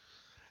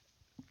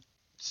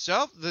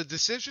 So the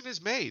decision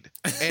is made.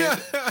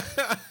 And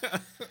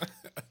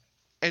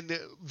and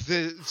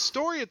the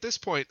story at this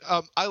point,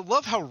 I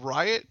love how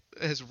Riot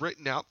has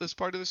written out this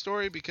part of the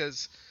story,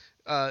 because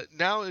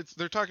now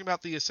they're talking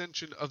about the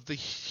ascension of the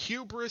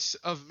hubris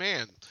of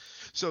man.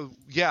 So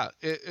yeah,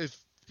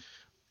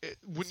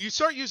 when you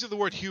start using the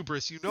word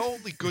hubris, you know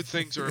only good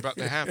things are about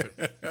to happen.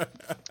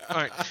 All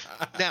right,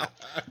 now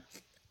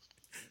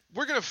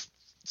we're gonna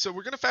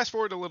fast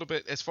forward a little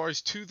bit as far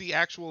as to the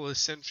actual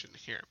ascension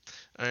here.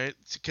 All right,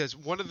 because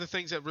one of the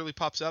things that really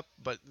pops up,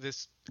 but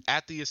this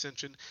at the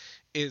ascension,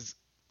 is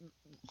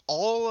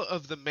all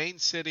of the main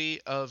city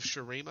of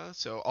Shurima,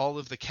 so all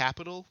of the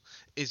capital,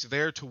 is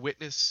there to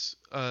witness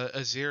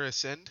Azir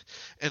ascend,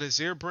 and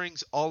Azir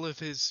brings all of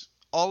his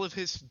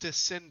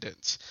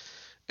descendants.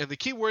 And the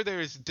key word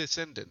there is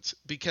descendants,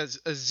 because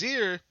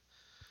Azir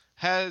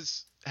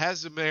has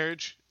a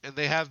marriage and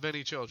they have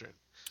many children.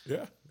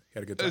 Yeah,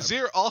 had a good time.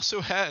 Azir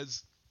also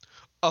has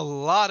a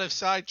lot of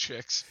side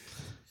chicks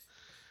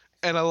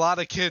and a lot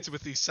of kids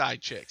with these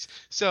side chicks.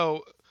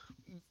 So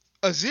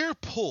Azir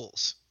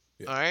pulls.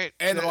 Yeah. All right.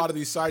 And a lot of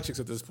these side chicks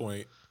at this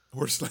point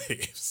were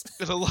slaves.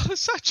 And a lot of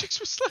side chicks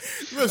were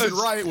slaves. Listen,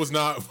 Riot was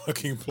not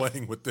fucking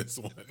playing with this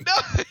one. No,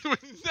 they were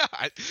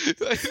not.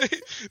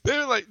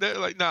 They're like,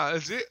 nah,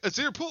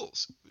 Azir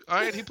pulls. All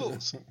right, he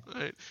pulls.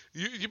 All right.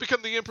 You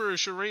become the Emperor of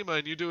Shurima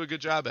and you do a good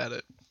job at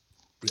it.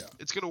 Yeah.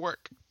 It's going to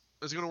work.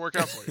 It's going to work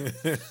out for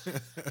you.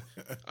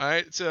 All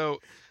right.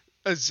 So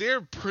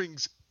Azir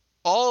brings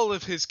all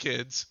of his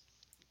kids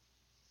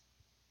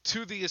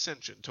to the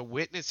Ascension to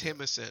witness him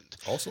ascend.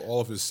 Also,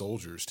 all of his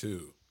soldiers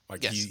too.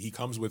 Like, yes. he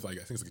comes with, like, I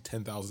think it's like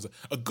 10,000.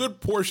 A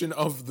good portion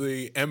of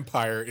the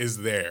Empire is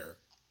there,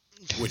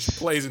 which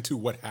plays into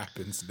what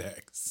happens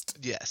next.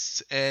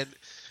 Yes, and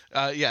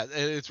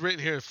it's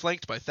written here,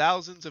 flanked by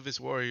thousands of his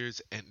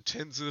warriors and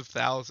tens of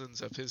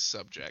thousands of his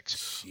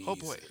subjects. Jesus. Oh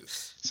boy!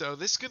 So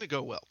this is gonna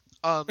go well.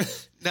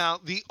 Now,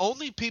 the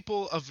only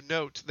people of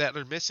note that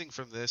are missing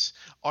from this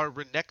are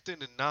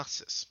Renekton and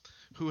Nasus,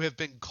 who have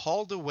been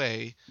called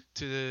away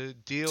to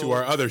deal... To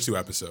our other 2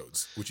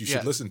 episodes, which you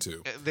should listen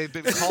to. They've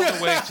been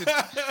called away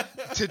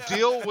to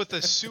deal with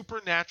a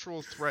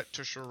supernatural threat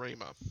to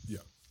Shurima. Yeah.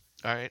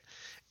 All right?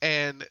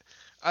 And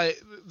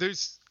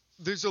there's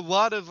a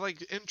lot of,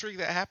 like, intrigue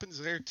that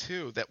happens there,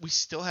 too, that we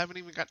still haven't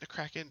even gotten to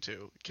crack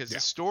into, because the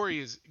story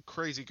is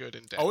crazy good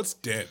and dense. Oh, it's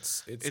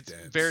dense. It's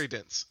dense. Very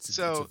dense. It's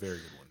a very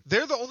good one.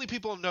 They're the only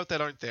people of note that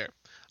aren't there.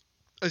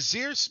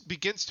 Azir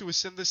begins to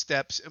ascend the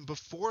steps, and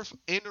before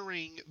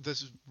entering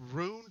this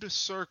runed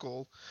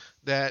circle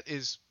that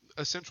is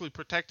essentially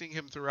protecting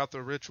him throughout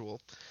the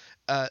ritual,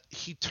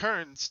 he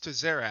turns to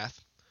Xerath,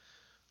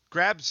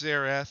 grabs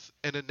Xerath,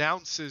 and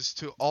announces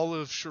to all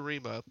of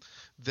Shurima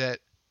that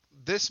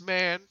this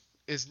man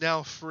is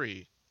now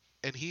free,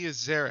 and he is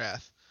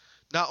Xerath.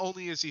 Not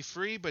only is he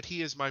free, but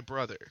he is my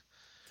brother.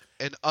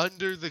 And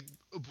under the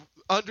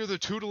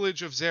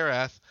tutelage of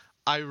Xerath,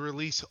 I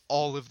release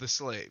all of the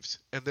slaves,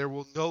 and there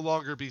will no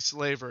longer be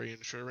slavery in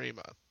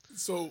Shurima.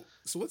 So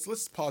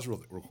let's pause real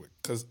quick,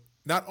 because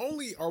not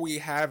only are we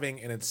having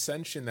an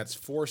ascension that's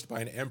forced by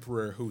an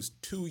emperor who's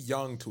too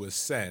young to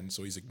ascend,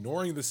 so he's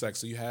ignoring the sex.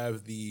 So you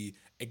have the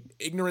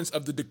ignorance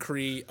of the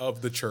decree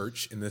of the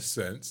church in this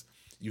sense.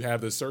 You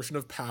have the assertion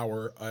of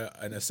power,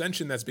 an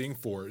ascension that's being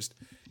forced.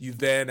 You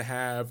then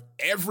have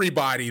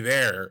everybody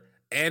there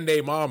and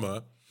a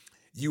mama.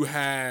 You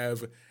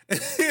have...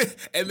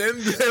 and then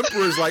the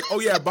emperor's like, oh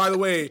yeah, by the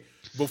way,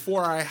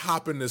 before I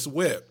hop in this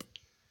whip,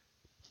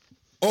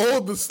 all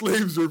the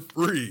slaves are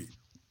free.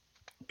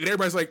 And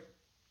everybody's like,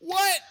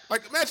 what?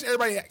 Like, imagine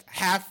everybody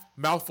half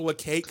mouthful of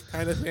cake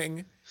kind of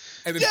thing.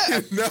 And then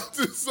he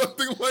announces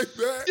something like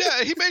that.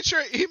 Yeah, he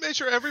made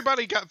sure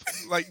everybody got,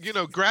 like,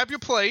 grab your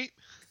plate.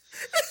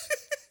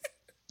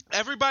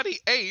 everybody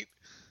ate,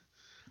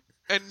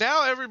 and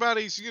now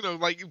everybody's, you know,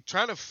 like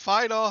trying to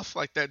fight off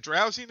like that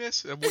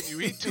drowsiness of when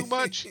you eat too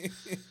much.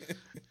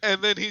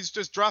 And then he's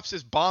just drops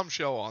his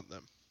bombshell on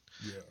them.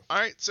 Yeah. All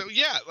right, so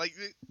yeah, like,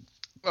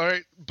 all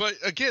right, but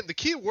again, the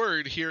key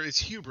word here is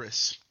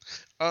hubris.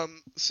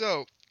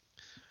 So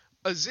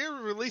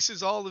Azir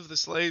releases all of the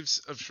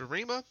slaves of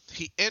Shurima.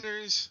 He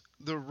enters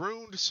the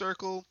runed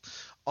circle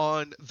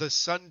on the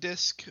sun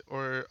disk,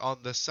 or on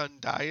the sun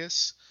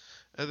dais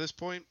at this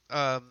point,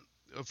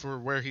 for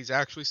where he's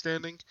actually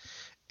standing.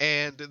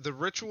 And the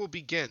ritual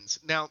begins.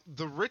 Now,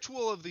 the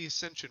ritual of the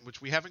Ascension,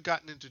 which we haven't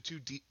gotten into too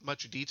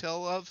much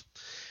detail of,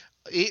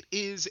 it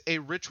is a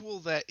ritual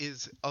that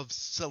is of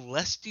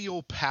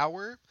celestial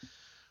power,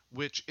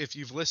 which, if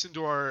you've listened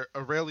to our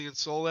Aurelian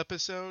Soul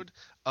episode,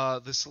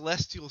 the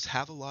Celestials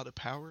have a lot of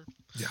power.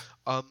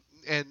 Yeah.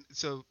 And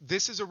so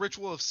this is a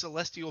ritual of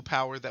celestial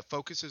power that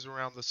focuses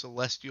around the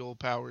celestial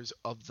powers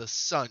of the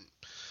sun.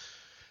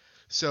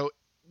 So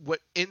what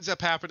ends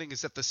up happening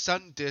is that the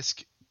sun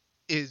disk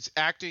is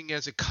acting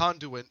as a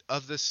conduit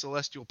of this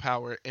celestial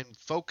power and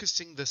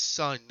focusing the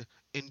sun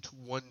into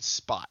one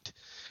spot.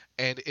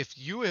 And if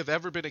you have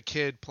ever been a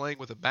kid playing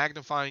with a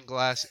magnifying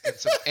glass and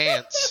some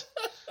ants,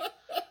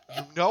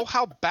 you know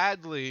how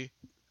badly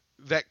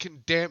that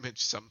can damage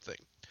something.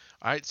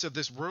 All right, so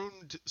this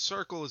runed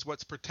circle is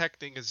what's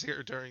protecting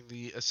Azir during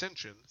the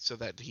Ascension, so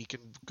that he can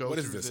go What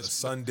through is this? this. A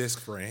sun disk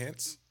for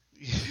ants?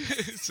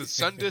 It's a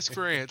sun disk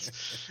for ants.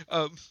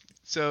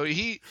 So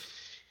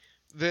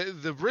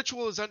the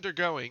ritual is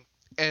undergoing,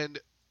 and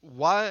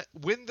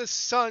when the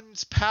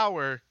sun's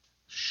power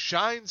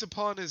shines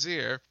upon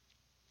Azir,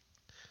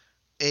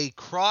 a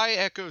cry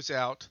echoes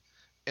out,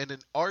 and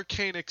an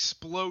arcane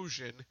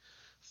explosion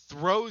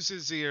throws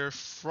Azir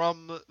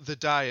from the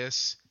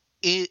dais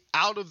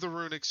out of the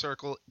runic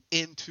circle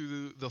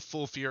into the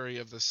full fury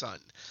of the sun.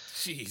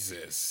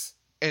 Jesus.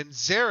 And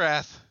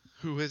Xerath,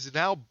 who has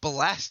now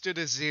blasted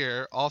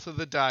Azir off of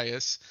the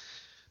dais,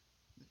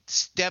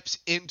 steps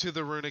into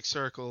the runic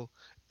circle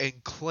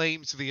and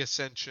claims the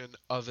ascension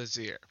of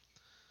Azir.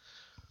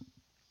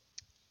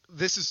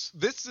 This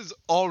is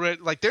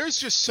already, like, there's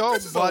just so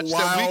much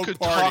that we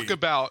could talk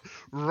about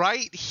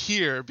right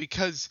here,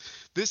 because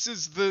this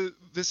is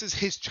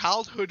his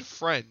childhood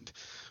friend,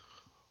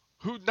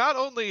 who not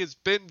only has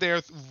been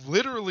there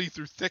literally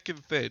through thick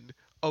and thin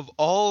of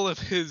all of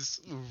his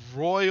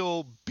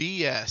royal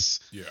BS.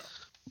 Yeah.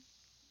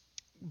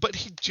 But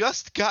he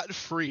just got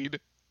freed,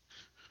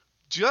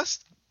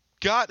 just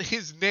got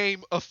his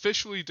name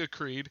officially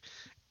decreed,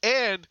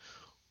 and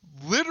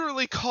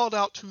literally called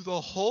out to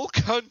the whole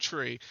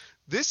country,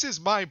 this is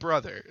my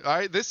brother. All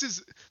right, this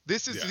is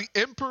the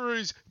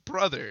Emperor's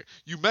brother.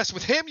 You mess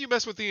with him, you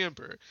mess with the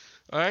Emperor.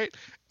 All right,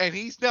 and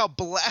he's now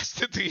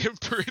blasted the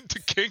Emperor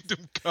into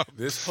Kingdom Come.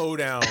 This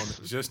hoedown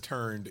just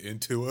turned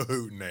into a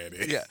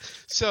hootenanny. Yeah.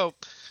 So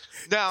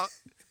now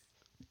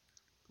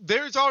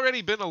there's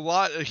already been a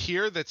lot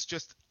here that's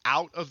just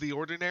out of the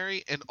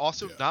ordinary, and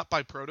also not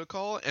by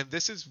protocol, and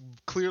this is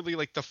clearly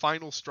like the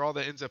final straw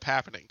that ends up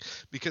happening,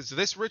 because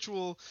this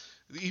ritual,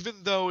 even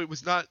though it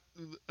was not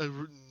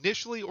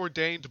initially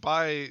ordained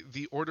by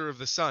the Order of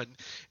the Sun,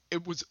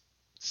 it was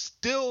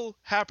still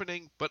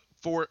happening, but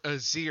for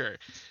Azir.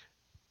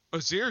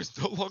 Azir is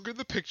no longer in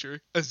the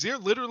picture.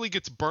 Azir literally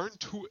gets burned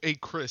to a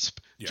crisp,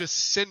 just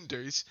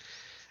cinders.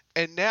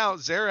 And now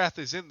Xerath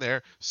is in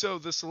there, so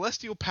the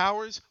celestial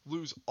powers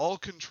lose all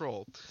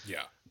control.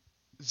 Yeah.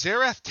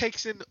 Xerath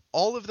takes in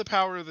all of the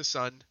power of the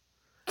sun,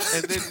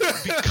 and then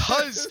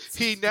because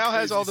he now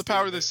has all the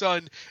power of the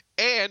sun,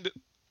 and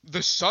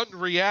the sun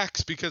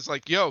reacts because,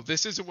 like, yo,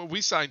 this isn't what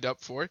we signed up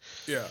for.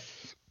 Yeah.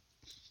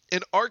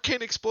 An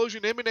arcane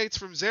explosion emanates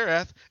from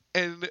Xerath,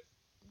 and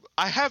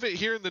I have it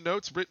here in the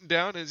notes written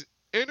down as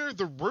enter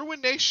the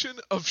ruination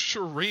of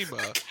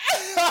Shurima.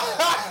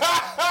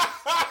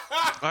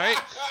 Alright?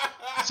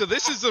 So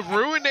this is the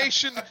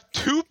Ruination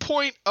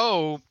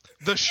 2.0,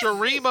 the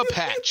Shurima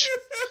patch.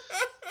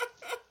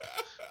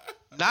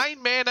 9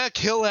 mana,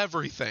 kill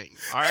everything.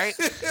 Alright?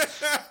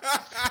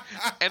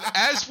 And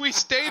as we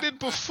stated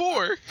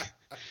before,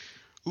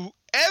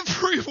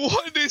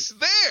 everyone is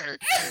there.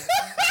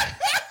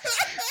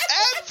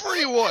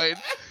 Everyone.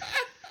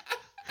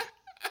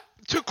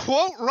 To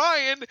quote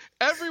Ryan,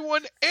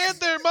 everyone and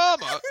their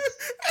mama.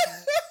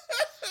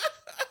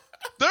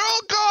 They're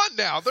all gone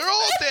now. They're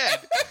all dead.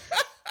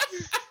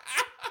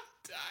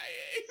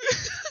 Dying.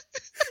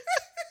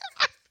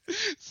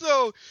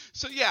 So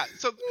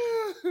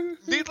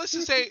needless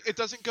to say, it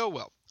doesn't go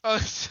well. And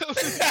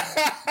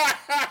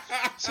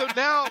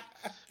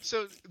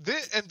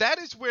that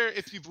is where,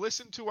 if you've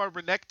listened to our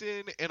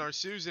Renekton and our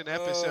Susan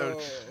episode,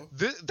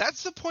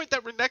 that's the point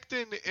that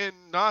Renekton and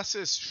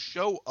Nasus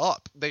show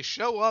up. They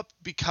show up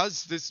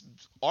because this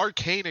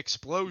arcane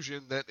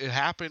explosion that it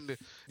happened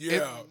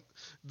in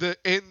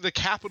the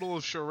capital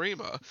of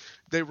Shurima.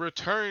 They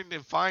return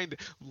and find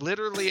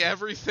literally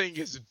everything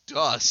is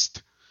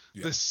dust.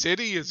 Yeah. The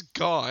city is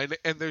gone,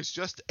 and there's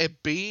just a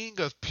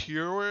being of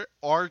pure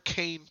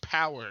arcane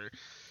power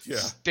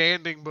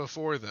standing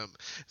before them.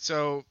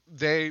 So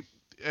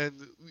and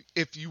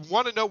if you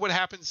want to know what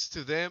happens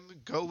to them,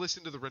 go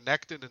listen to the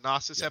Renekton and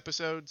Nasus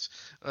episodes.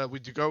 We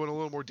do go in a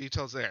little more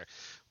details there.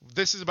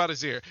 This is about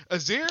Azir.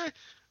 Azir,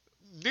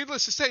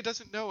 needless to say,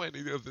 doesn't know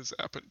any of this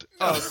happened.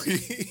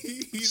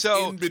 He's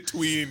in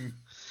between.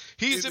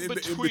 He's in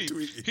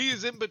between. He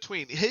is in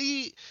between.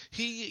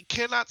 He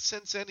cannot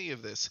sense any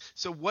of this.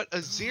 So what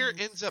Azir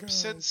ends up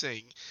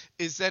sensing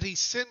is that he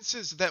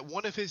senses that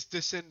one of his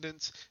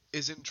descendants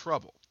is in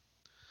trouble.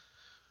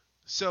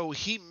 So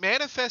he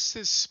manifests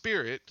his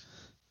spirit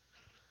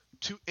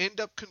to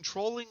end up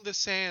controlling the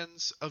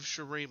sands of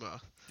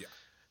Shurima. Yeah.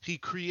 He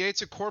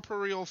creates a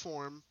corporeal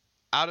form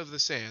out of the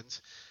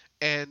sands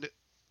and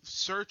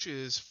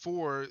searches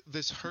for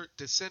this hurt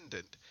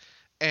descendant.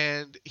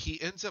 And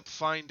he ends up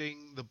finding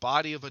the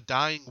body of a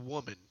dying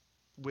woman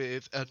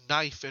with a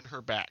knife in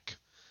her back.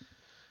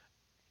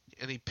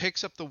 And he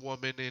picks up the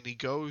woman and he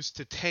goes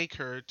to take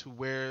her to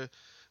where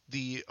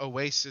the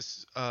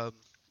Oasis of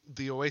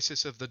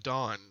the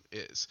Dawn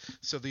is.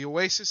 So the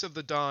Oasis of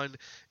the Dawn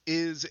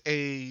is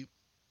a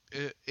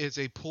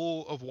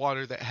pool of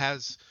water that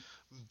has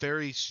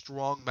very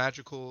strong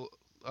magical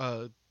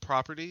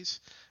properties,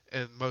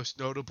 and most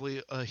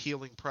notably a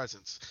healing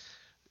presence.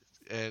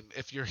 And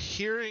if you're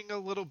hearing a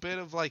little bit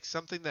of like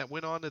something that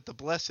went on at the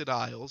Blessed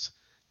Isles,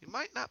 you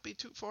might not be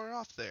too far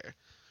off there.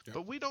 Yeah.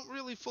 But we don't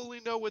really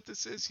fully know what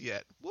this is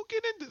yet. We'll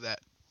get into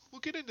that. We'll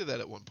get into that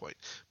at one point.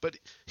 But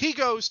he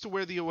goes to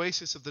where the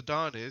Oasis of the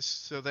Dawn is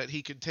so that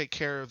he can take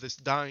care of this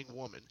dying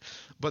woman.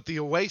 But the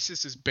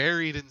Oasis is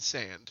buried in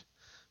sand.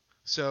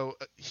 So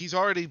he's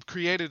already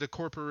created a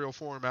corporeal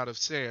form out of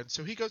sand.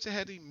 So he goes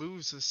ahead and he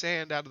moves the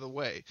sand out of the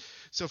way.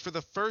 So for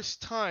the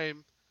first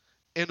time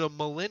in a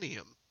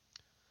millennium,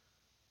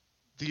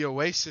 the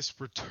Oasis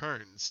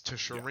returns to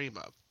Shurima.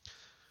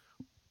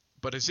 Yeah.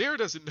 But Azir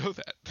doesn't know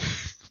that.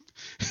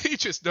 He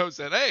just knows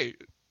that, hey,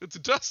 it's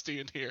dusty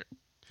in here.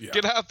 Yeah.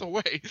 Get out of the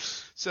way.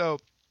 So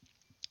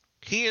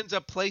he ends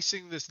up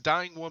placing this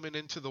dying woman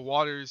into the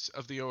waters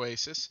of the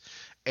Oasis,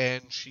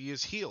 and she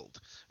is healed.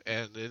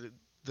 And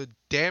the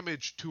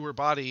damage to her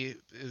body,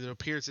 it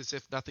appears as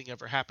if nothing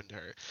ever happened to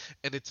her.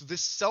 And it's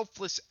this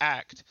selfless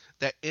act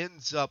that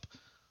ends up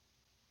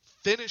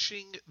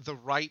finishing the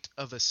rite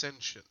of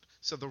ascension.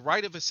 So the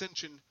rite of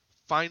ascension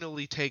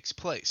finally takes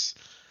place.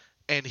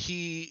 And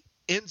he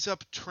ends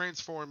up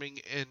transforming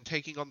and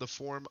taking on the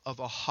form of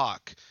a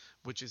hawk,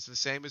 which is the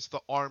same as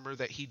the armor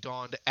that he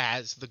donned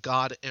as the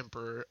God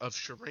Emperor of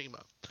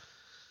Shurima.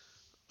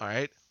 All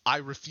right. I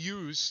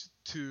refuse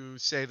to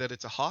say that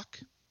it's a hawk.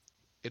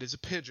 It is a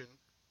pigeon.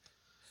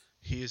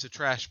 He is a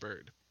trash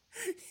bird.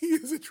 He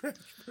is a trash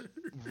bird.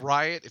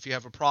 Riot, if you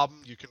have a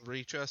problem, you can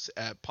reach us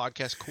at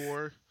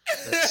podcastcore,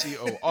 that's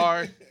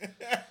COR,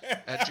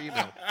 at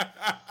Gmail.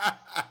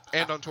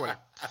 And on Twitter.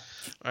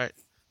 All right.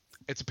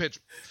 It's a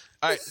pigeon.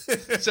 All right.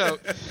 So,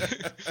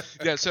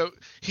 yeah, so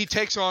he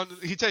takes on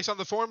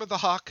the form of the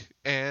hawk,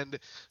 and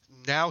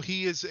now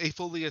he is a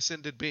fully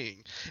ascended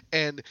being.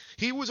 And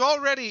he was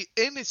already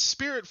in his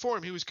spirit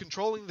form. He was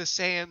controlling the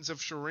sands of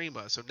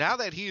Shurima. So now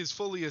that he is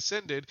fully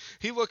ascended,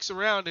 he looks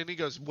around and he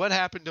goes, "What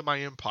happened to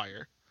my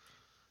empire?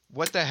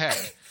 What the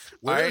heck?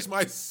 Where's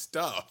my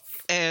stuff?"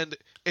 And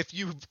if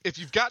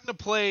you've gotten to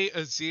play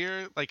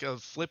Azir, like a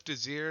flipped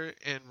Azir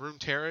in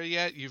Runeterra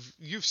yet,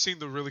 you've seen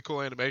the really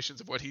cool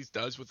animations of what he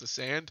does with the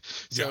sand.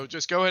 So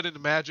just go ahead and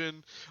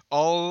imagine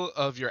all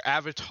of your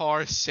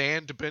avatar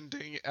sand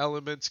bending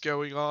elements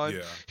going on.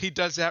 Yeah. He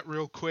does that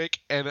real quick,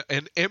 and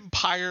an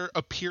empire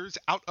appears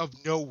out of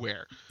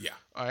nowhere. Yeah.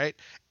 All right.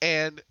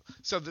 And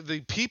so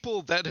the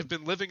people that have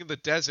been living in the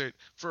desert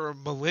for a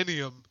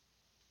millennium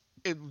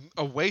in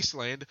a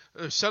wasteland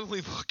are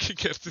suddenly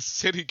looking at the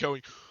city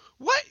going,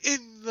 "What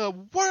in the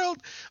world?"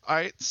 All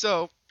right,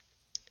 so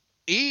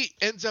he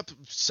ends up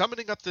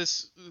summoning up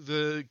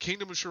the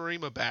Kingdom of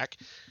Shurima back.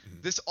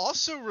 Mm-hmm. This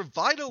also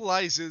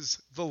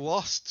revitalizes the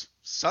Lost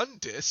Sun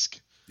Disc,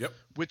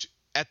 which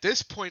at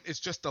this point is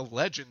just a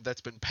legend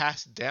that's been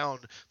passed down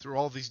through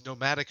all these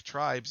nomadic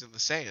tribes in the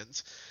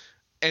sands.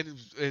 And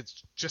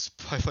it's just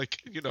like,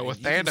 a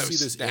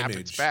Thanos snap,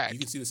 it's back. You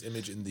can see this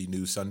image in the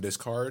new Sun Disc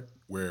card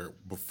where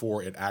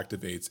before it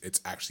activates, it's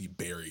actually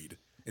buried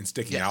and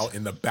sticking out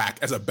in the back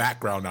as a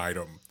background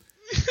item.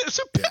 As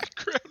a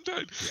background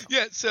item.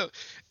 Yeah, so,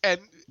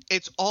 and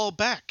it's all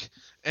back.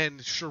 And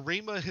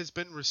Shurima has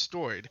been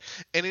restored.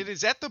 And it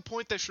is at the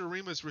point that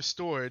Shurima is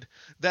restored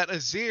that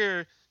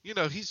Azir,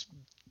 he's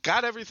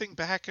got everything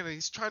back, and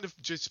he's trying to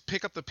just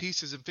pick up the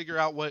pieces and figure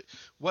out what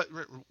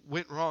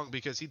went wrong,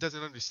 because he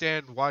doesn't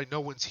understand why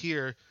no one's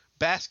here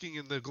basking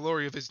in the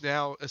glory of his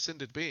now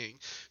ascended being.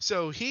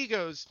 So he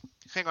goes,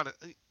 hang on,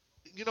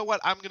 you know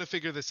what? I'm going to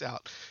figure this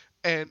out.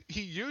 And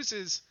he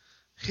uses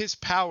his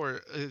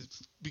power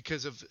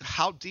because of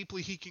how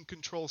deeply he can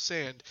control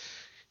sand.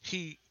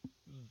 He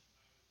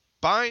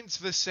binds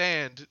the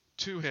sand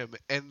to him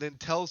and then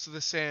tells the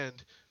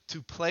sand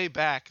to play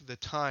back the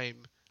time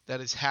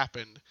that has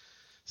happened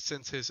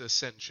since his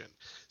ascension.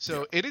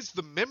 So it is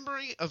the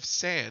memory of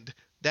sand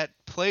that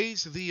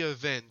plays the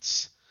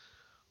events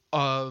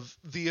of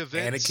the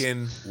events.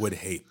 Anakin would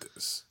hate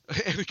this.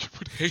 Anakin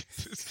would hate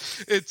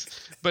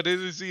this. But it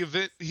is the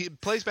event. He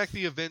plays back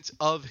the events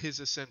of his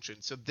ascension.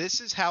 So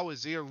this is how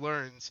Azir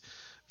learns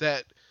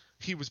that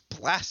he was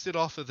blasted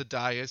off of the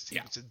dais. He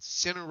was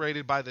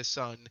incinerated by the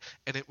sun,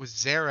 and it was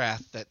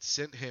Xerath that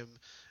sent him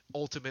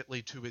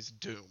ultimately to his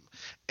doom.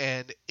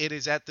 And it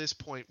is at this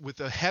point with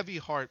a heavy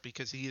heart,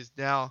 because he is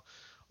now,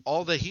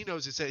 all that he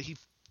knows is that he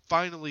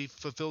finally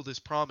fulfilled his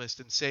promise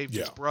and saved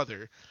his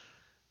brother,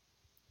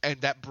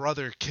 and that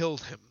brother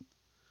killed him.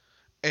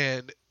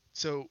 And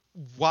so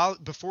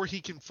before he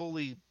can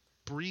fully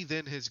breathe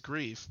in his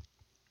grief,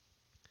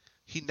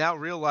 he now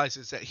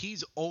realizes that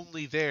he's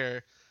only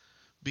there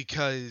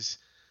because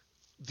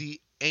the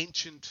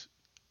ancient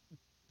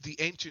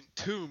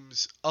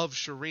tombs of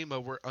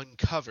Shurima were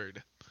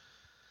uncovered,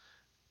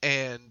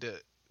 and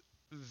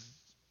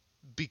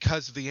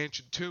because the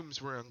ancient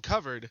tombs were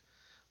uncovered,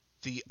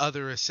 the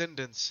other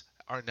ascendants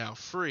are now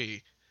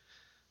free,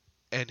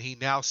 and he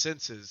now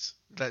senses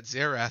that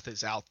Xerath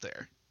is out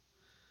there.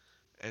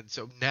 And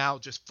so now,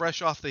 just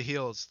fresh off the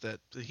heels that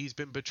he's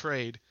been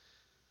betrayed,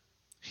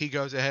 he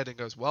goes ahead and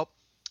goes, well,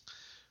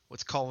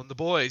 what's calling the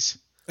boys?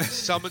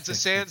 Summons the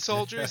Sand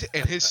Soldiers,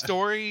 and his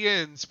story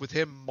ends with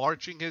him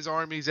marching his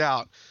armies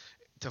out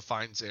to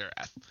find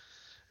Xerath.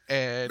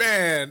 And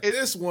man,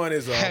 this one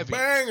is a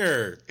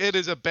banger. It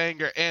is a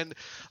banger, and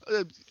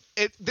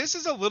this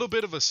is a little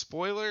bit of a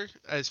spoiler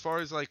as far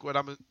as like what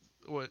I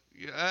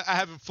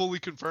haven't fully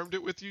confirmed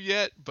it with you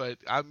yet, but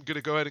I'm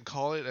gonna go ahead and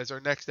call it as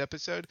our next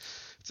episode.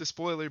 It's a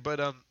spoiler,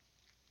 but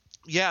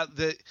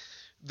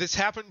this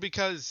happened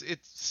because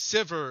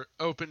Sivir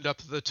opened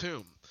up the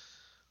tomb.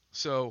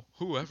 So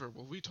whoever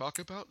will we talk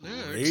about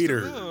next?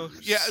 Raiders. Oh,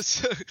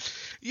 yes.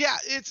 Yeah,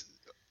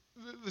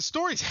 the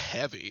story's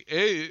heavy.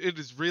 It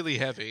is really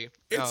heavy.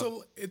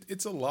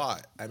 It's a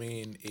lot. I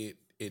mean,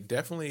 it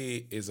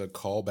definitely is a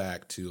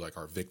callback to like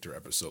our Victor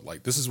episode.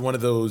 Like this is one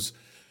of those.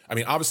 I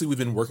mean, obviously we've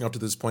been working up to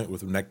this point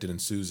with Renekton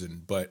and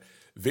Susan, but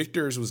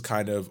Victor's was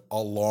kind of a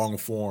long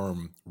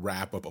form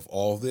wrap up of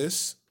all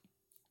this.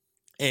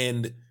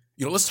 And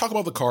let's talk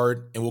about the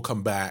card, and we'll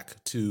come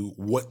back to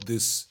what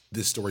this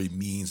story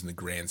means in the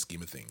grand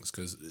scheme of things.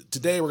 Because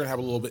today we're gonna have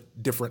a little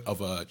bit different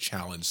of a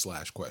challenge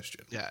 /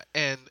 question. Yeah,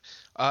 and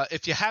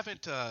if you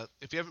haven't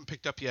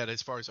picked up yet,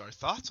 as far as our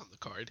thoughts on the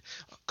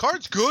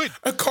card's good.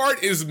 A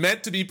card is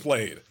meant to be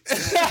played.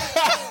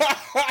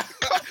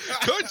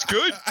 Card's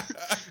good.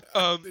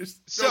 There's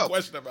no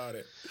question about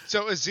it.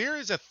 So Azir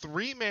is a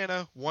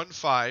 3-mana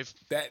 1/5.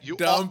 That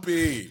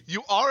Dumpy.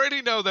 You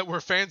already know that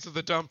we're fans of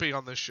the Dumpy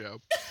on this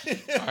show.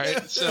 All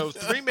right. So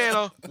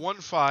 3-mana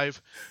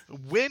 1/5.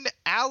 When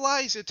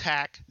allies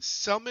attack,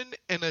 summon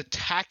an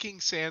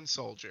attacking Sand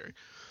Soldier.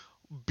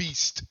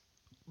 Beast,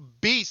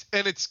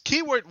 and it's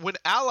keyword when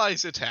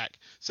allies attack.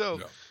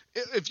 So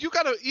if you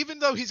gotta, even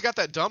though he's got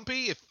that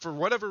Dumpy, if for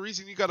whatever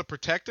reason you gotta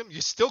protect him, you're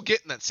still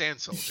getting that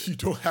Sand Soldier. You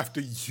don't have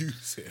to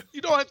use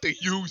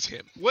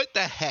him. What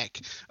the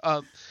heck?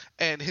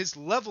 And his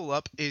level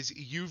up is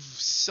you've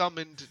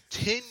summoned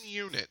 10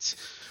 units.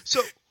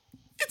 So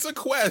it's a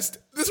quest.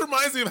 This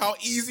reminds me of how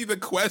easy the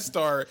quests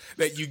are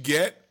that you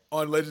get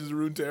on Legends of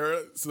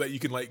Runeterra, so that you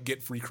can like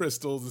get free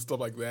crystals and stuff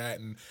like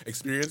that and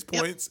experience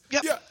points.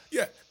 Yep.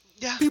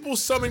 Yeah. People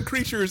summon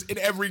creatures in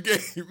every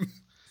game.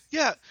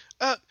 Yeah.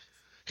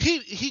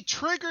 He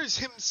triggers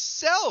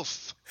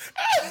himself.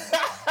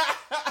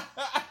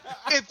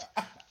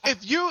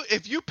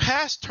 If you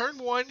pass turn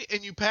 1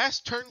 and you pass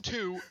turn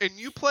 2 and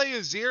you play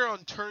Azir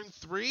on turn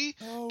 3,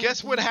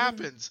 guess what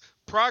happens?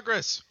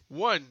 Progress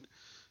 1.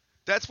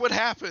 That's what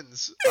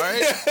happens, all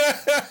right?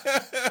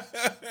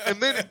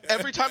 And then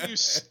every time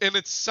and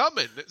it's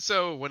summoned.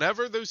 So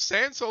whenever those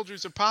Sand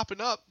Soldiers are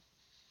popping up,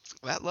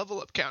 that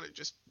level up counter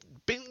just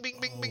bing, bing,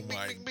 bing, bing, bing,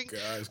 bing, bing.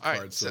 Gosh,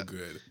 card's so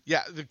good.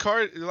 Yeah, the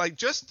card, like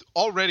just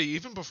already,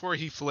 even before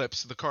he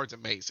flips, the card's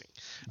amazing.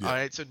 Yeah. All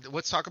right, so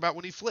let's talk about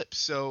when he flips.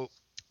 So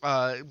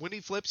when he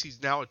flips,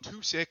 he's now a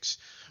 2/6.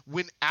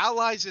 When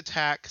allies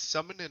attack,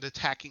 summon an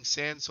attacking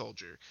Sand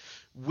Soldier.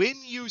 When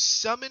you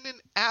summon an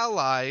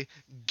ally,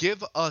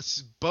 give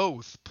us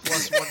both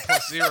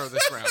 +1/+0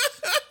 this round.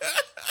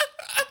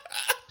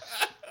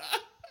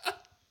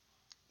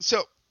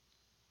 So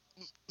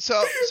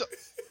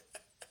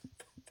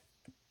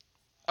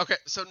okay,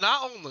 so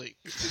not only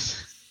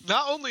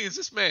is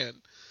this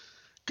man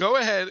go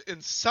ahead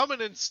and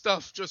summon and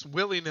stuff just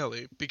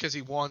willy-nilly because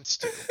he wants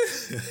to.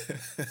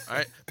 All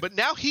right, but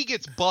now he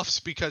gets buffs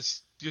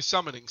because you're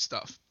summoning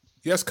stuff.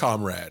 Yes,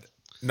 comrade.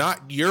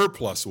 Not your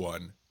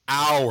 +1,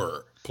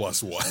 our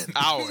 +1.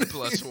 Our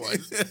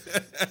 +1.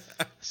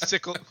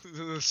 Sickle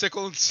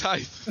and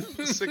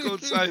scythe. Sickle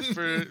and scythe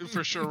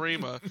for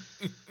Shurima.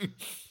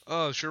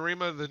 Oh,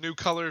 Shurima, the new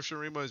color of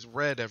Shurima is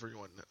red,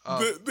 everyone.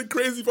 The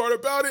crazy part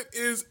about it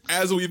is,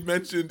 as we've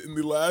mentioned in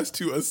the last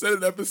 2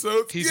 Ascended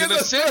episodes, he's an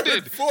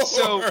Ascended.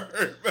 So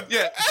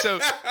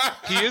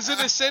he is an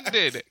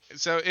Ascended.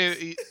 So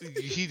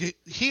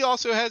he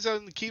also has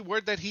on the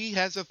keyword that he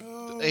has a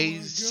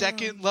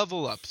second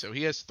level up. So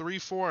he has 3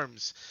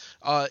 forms.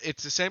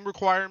 It's the same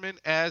requirement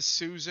as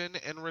Susan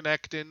and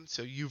Renekton.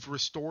 So you've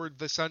restored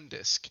the Sun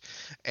Disk,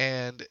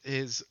 and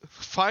his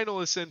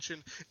final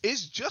ascension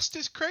is just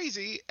as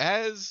crazy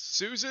as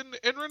Susan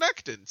and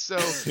Renekton. So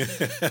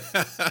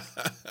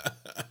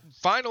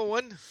final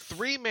one,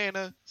 3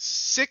 mana,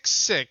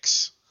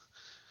 6/6.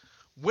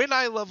 When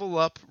I level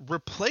up,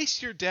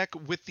 replace your deck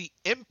with the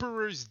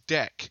Emperor's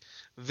deck,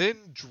 then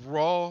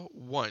draw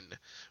 1.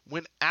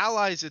 When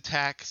allies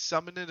attack,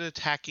 summon an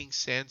attacking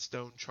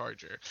Sandstone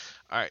Charger.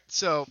 Alright,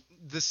 so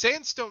the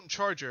Sandstone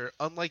Charger,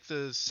 unlike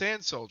the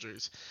Sand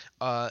Soldiers,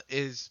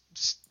 is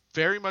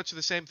very much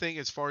the same thing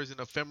as far as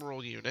an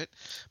ephemeral unit,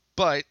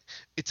 but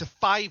it's a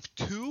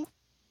 5/2,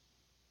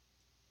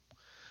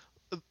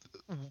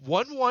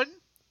 1/1,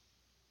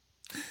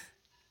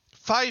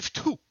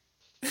 5/2.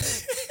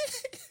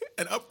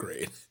 An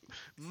upgrade.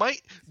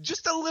 Might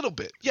just a little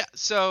bit. Yeah,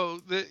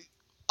 so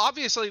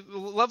obviously the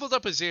leveled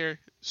up Azir,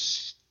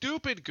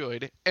 stupid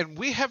good, and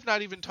we have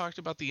not even talked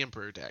about the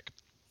Emperor deck.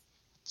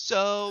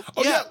 So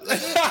yeah.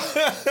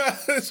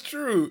 That's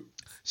true.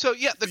 So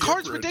yeah, the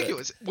card's Emperor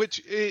ridiculous,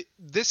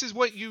 this is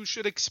what you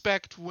should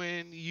expect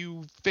when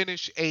you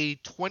finish a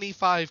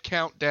 25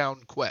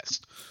 countdown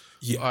quest.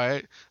 Yeah. All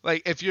right?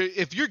 Like if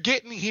you're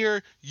getting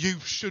here,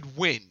 you should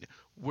win.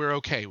 We're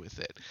okay with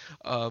it.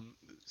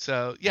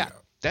 So yeah.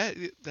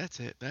 That's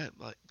it.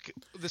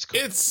 This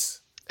card.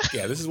 This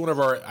is one of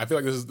our. I feel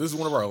like this is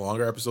one of our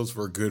longer episodes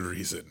for a good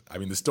reason. I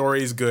mean, the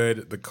story is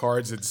good, the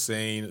card's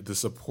insane, the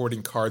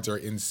supporting cards are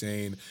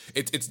insane.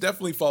 It's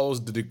definitely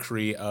follows the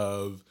decree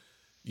of,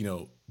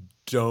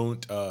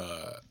 don't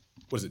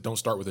don't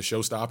start with a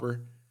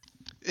showstopper.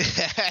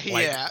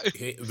 Yeah.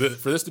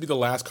 For this to be the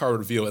last card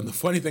reveal, and the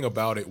funny thing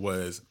about it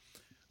was,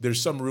 there's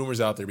some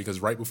rumors out there because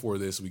right before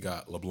this we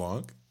got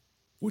LeBlanc,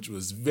 which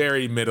was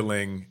very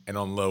middling and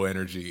on low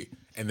energy.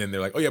 And then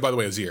they're like, oh yeah, by the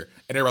way, Azir.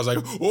 And everybody's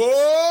like,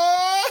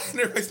 whoa! And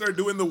everybody started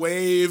doing the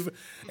wave,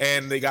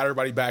 and they got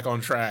everybody back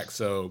on track.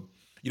 So,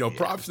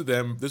 props to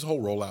them. This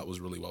whole rollout was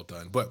really well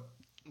done. But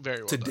very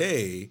well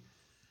today,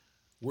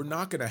 we're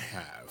not going to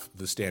have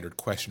the standard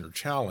question or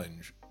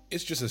challenge.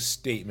 It's just a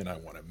statement I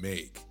want to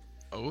make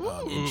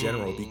in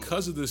general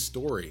because of this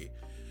story.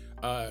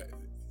 A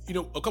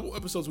couple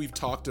episodes we've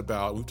talked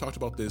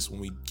about this when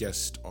we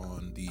guest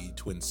on the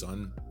Twin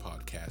Sons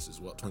podcast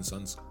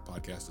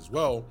as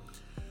well,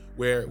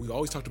 where we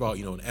always talked about,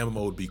 an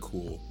MMO would be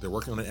cool. They're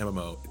working on an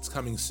MMO. It's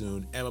coming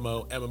soon.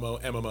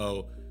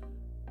 MMO.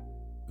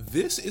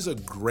 This is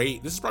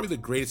probably the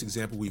greatest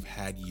example we've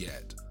had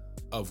yet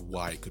of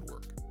why it could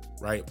work,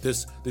 right?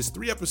 This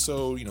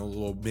 3-episode,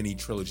 little mini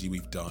trilogy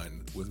we've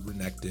done with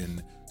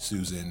Renekton,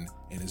 Susan,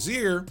 and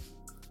Azir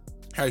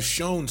has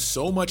shown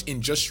so much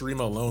in just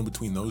Shurima alone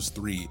between those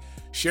 3,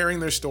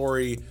 sharing their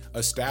story,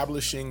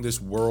 establishing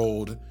this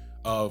world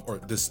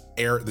this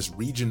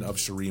region of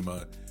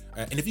Shurima.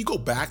 And if you go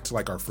back to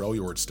our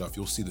Freljord stuff,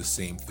 you'll see the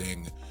same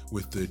thing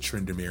with the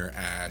Tryndamere,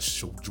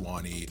 Ashe,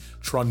 Sejuani,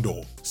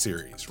 Trundle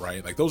series,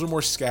 right? Those are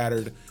more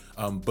scattered,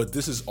 but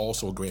this is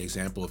also a great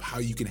example of how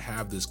you can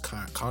have this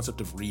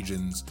concept of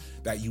regions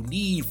that you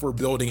need for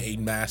building a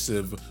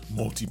massive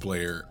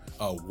multiplayer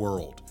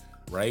world,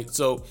 right?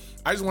 So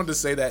I just wanted to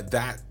say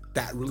that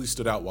really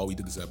stood out while we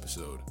did this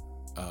episode,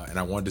 and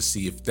I wanted to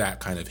see if that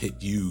kind of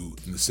hit you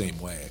in the same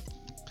way.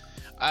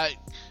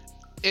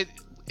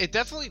 It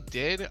definitely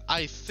did.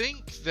 I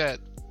think that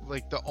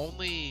the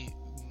only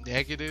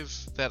negative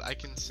that I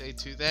can say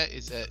to that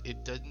is that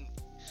it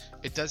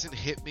doesn't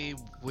hit me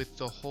with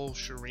the whole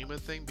Shurima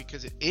thing,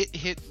 because it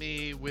hit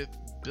me with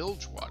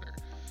Bilgewater.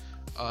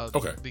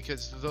 Okay.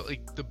 Because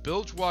the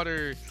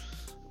Bilgewater,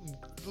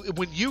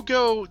 when you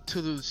go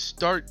to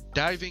start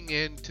diving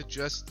into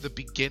just the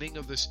beginning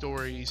of the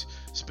stories,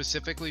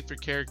 specifically for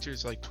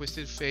characters like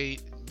Twisted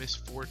Fate, Miss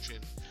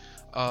Fortune,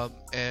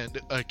 and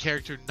a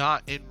character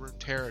not in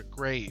Runeterra,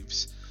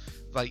 Graves,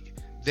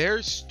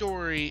 their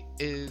story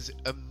is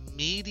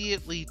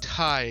immediately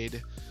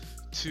tied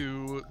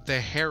to the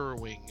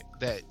harrowing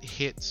that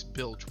hits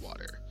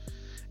Bilgewater,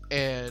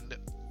 and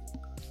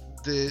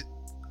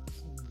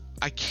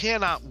I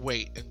cannot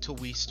wait until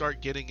we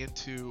start getting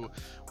into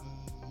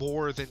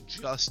more than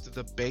just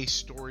the base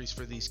stories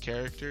for these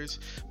characters,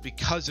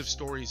 because of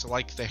stories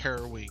like the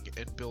harrowing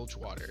and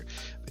Bilgewater.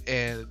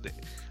 And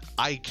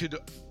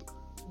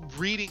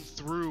reading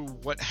through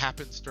what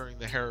happens during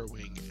the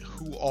harrowing,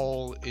 who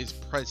all is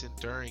present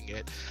during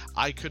it,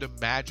 I could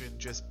imagine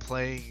just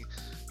playing,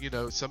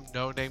 some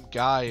no-name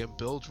guy in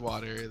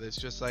Bilgewater that's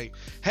just like,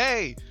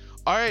 hey,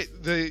 all right,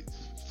 the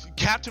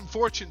Captain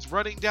Fortune's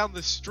running down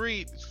the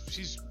street.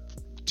 She's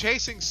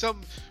chasing some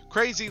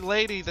crazy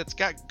lady that's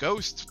got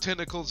ghost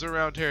tentacles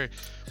around her,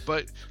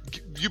 but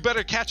you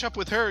better catch up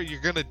with her, you're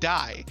gonna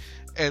die.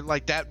 And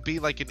that be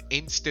an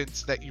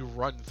instance that you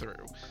run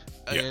through.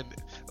 Yeah. And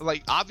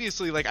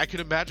obviously I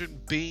could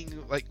imagine being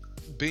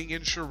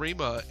in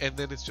Shurima, and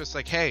then it's just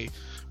hey,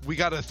 we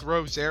gotta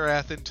throw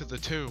Xerath into the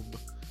tomb,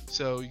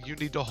 So you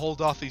need to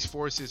hold off these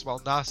forces while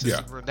Nasus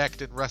and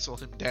Renekton wrestle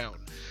him down.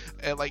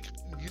 And like,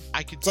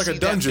 I could see it's like a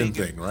dungeon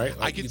that thing, right?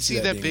 I could see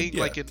that being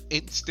yeah. like an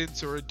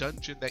instance or a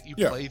dungeon that you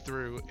play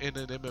through in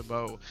an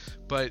MMO.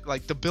 But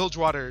like the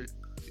Bilgewater,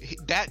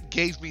 that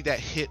gave me that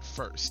hit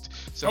first.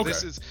 So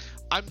this is,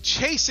 I'm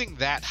chasing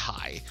that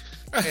high.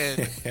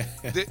 And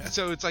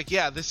so it's like,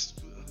 yeah, this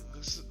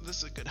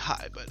is a good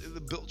high, but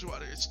the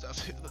Bilgewater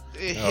stuff,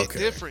 it hit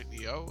different,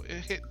 yo.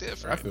 It hit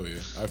different.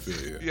 I feel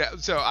you. Yeah,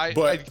 so I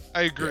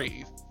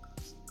agree.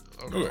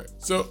 Yeah. Okay.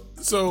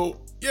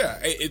 So yeah,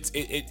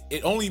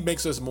 it only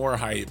makes us more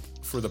hype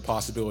for the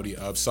possibility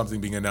of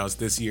something being announced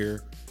this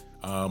year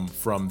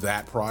from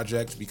that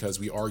project, because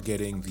we are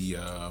getting the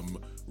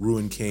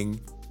Ruin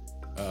King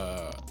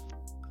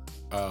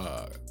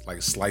like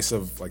a slice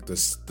of like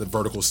this, the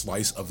vertical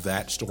slice of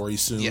that story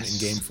soon in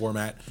game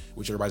format,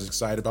 which everybody's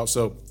excited about.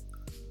 So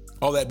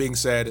all that being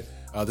said,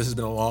 this has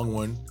been a long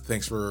one.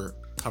 Thanks for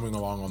coming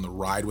along on the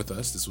ride with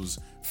us. This was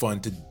fun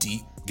to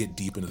get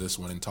deep into this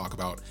one and talk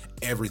about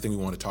everything we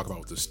want to talk about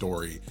with the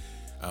story.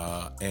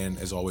 And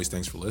as always,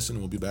 thanks for listening.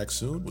 We'll be back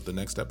soon with the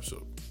next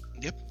episode.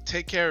 Yep.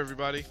 Take care,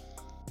 everybody.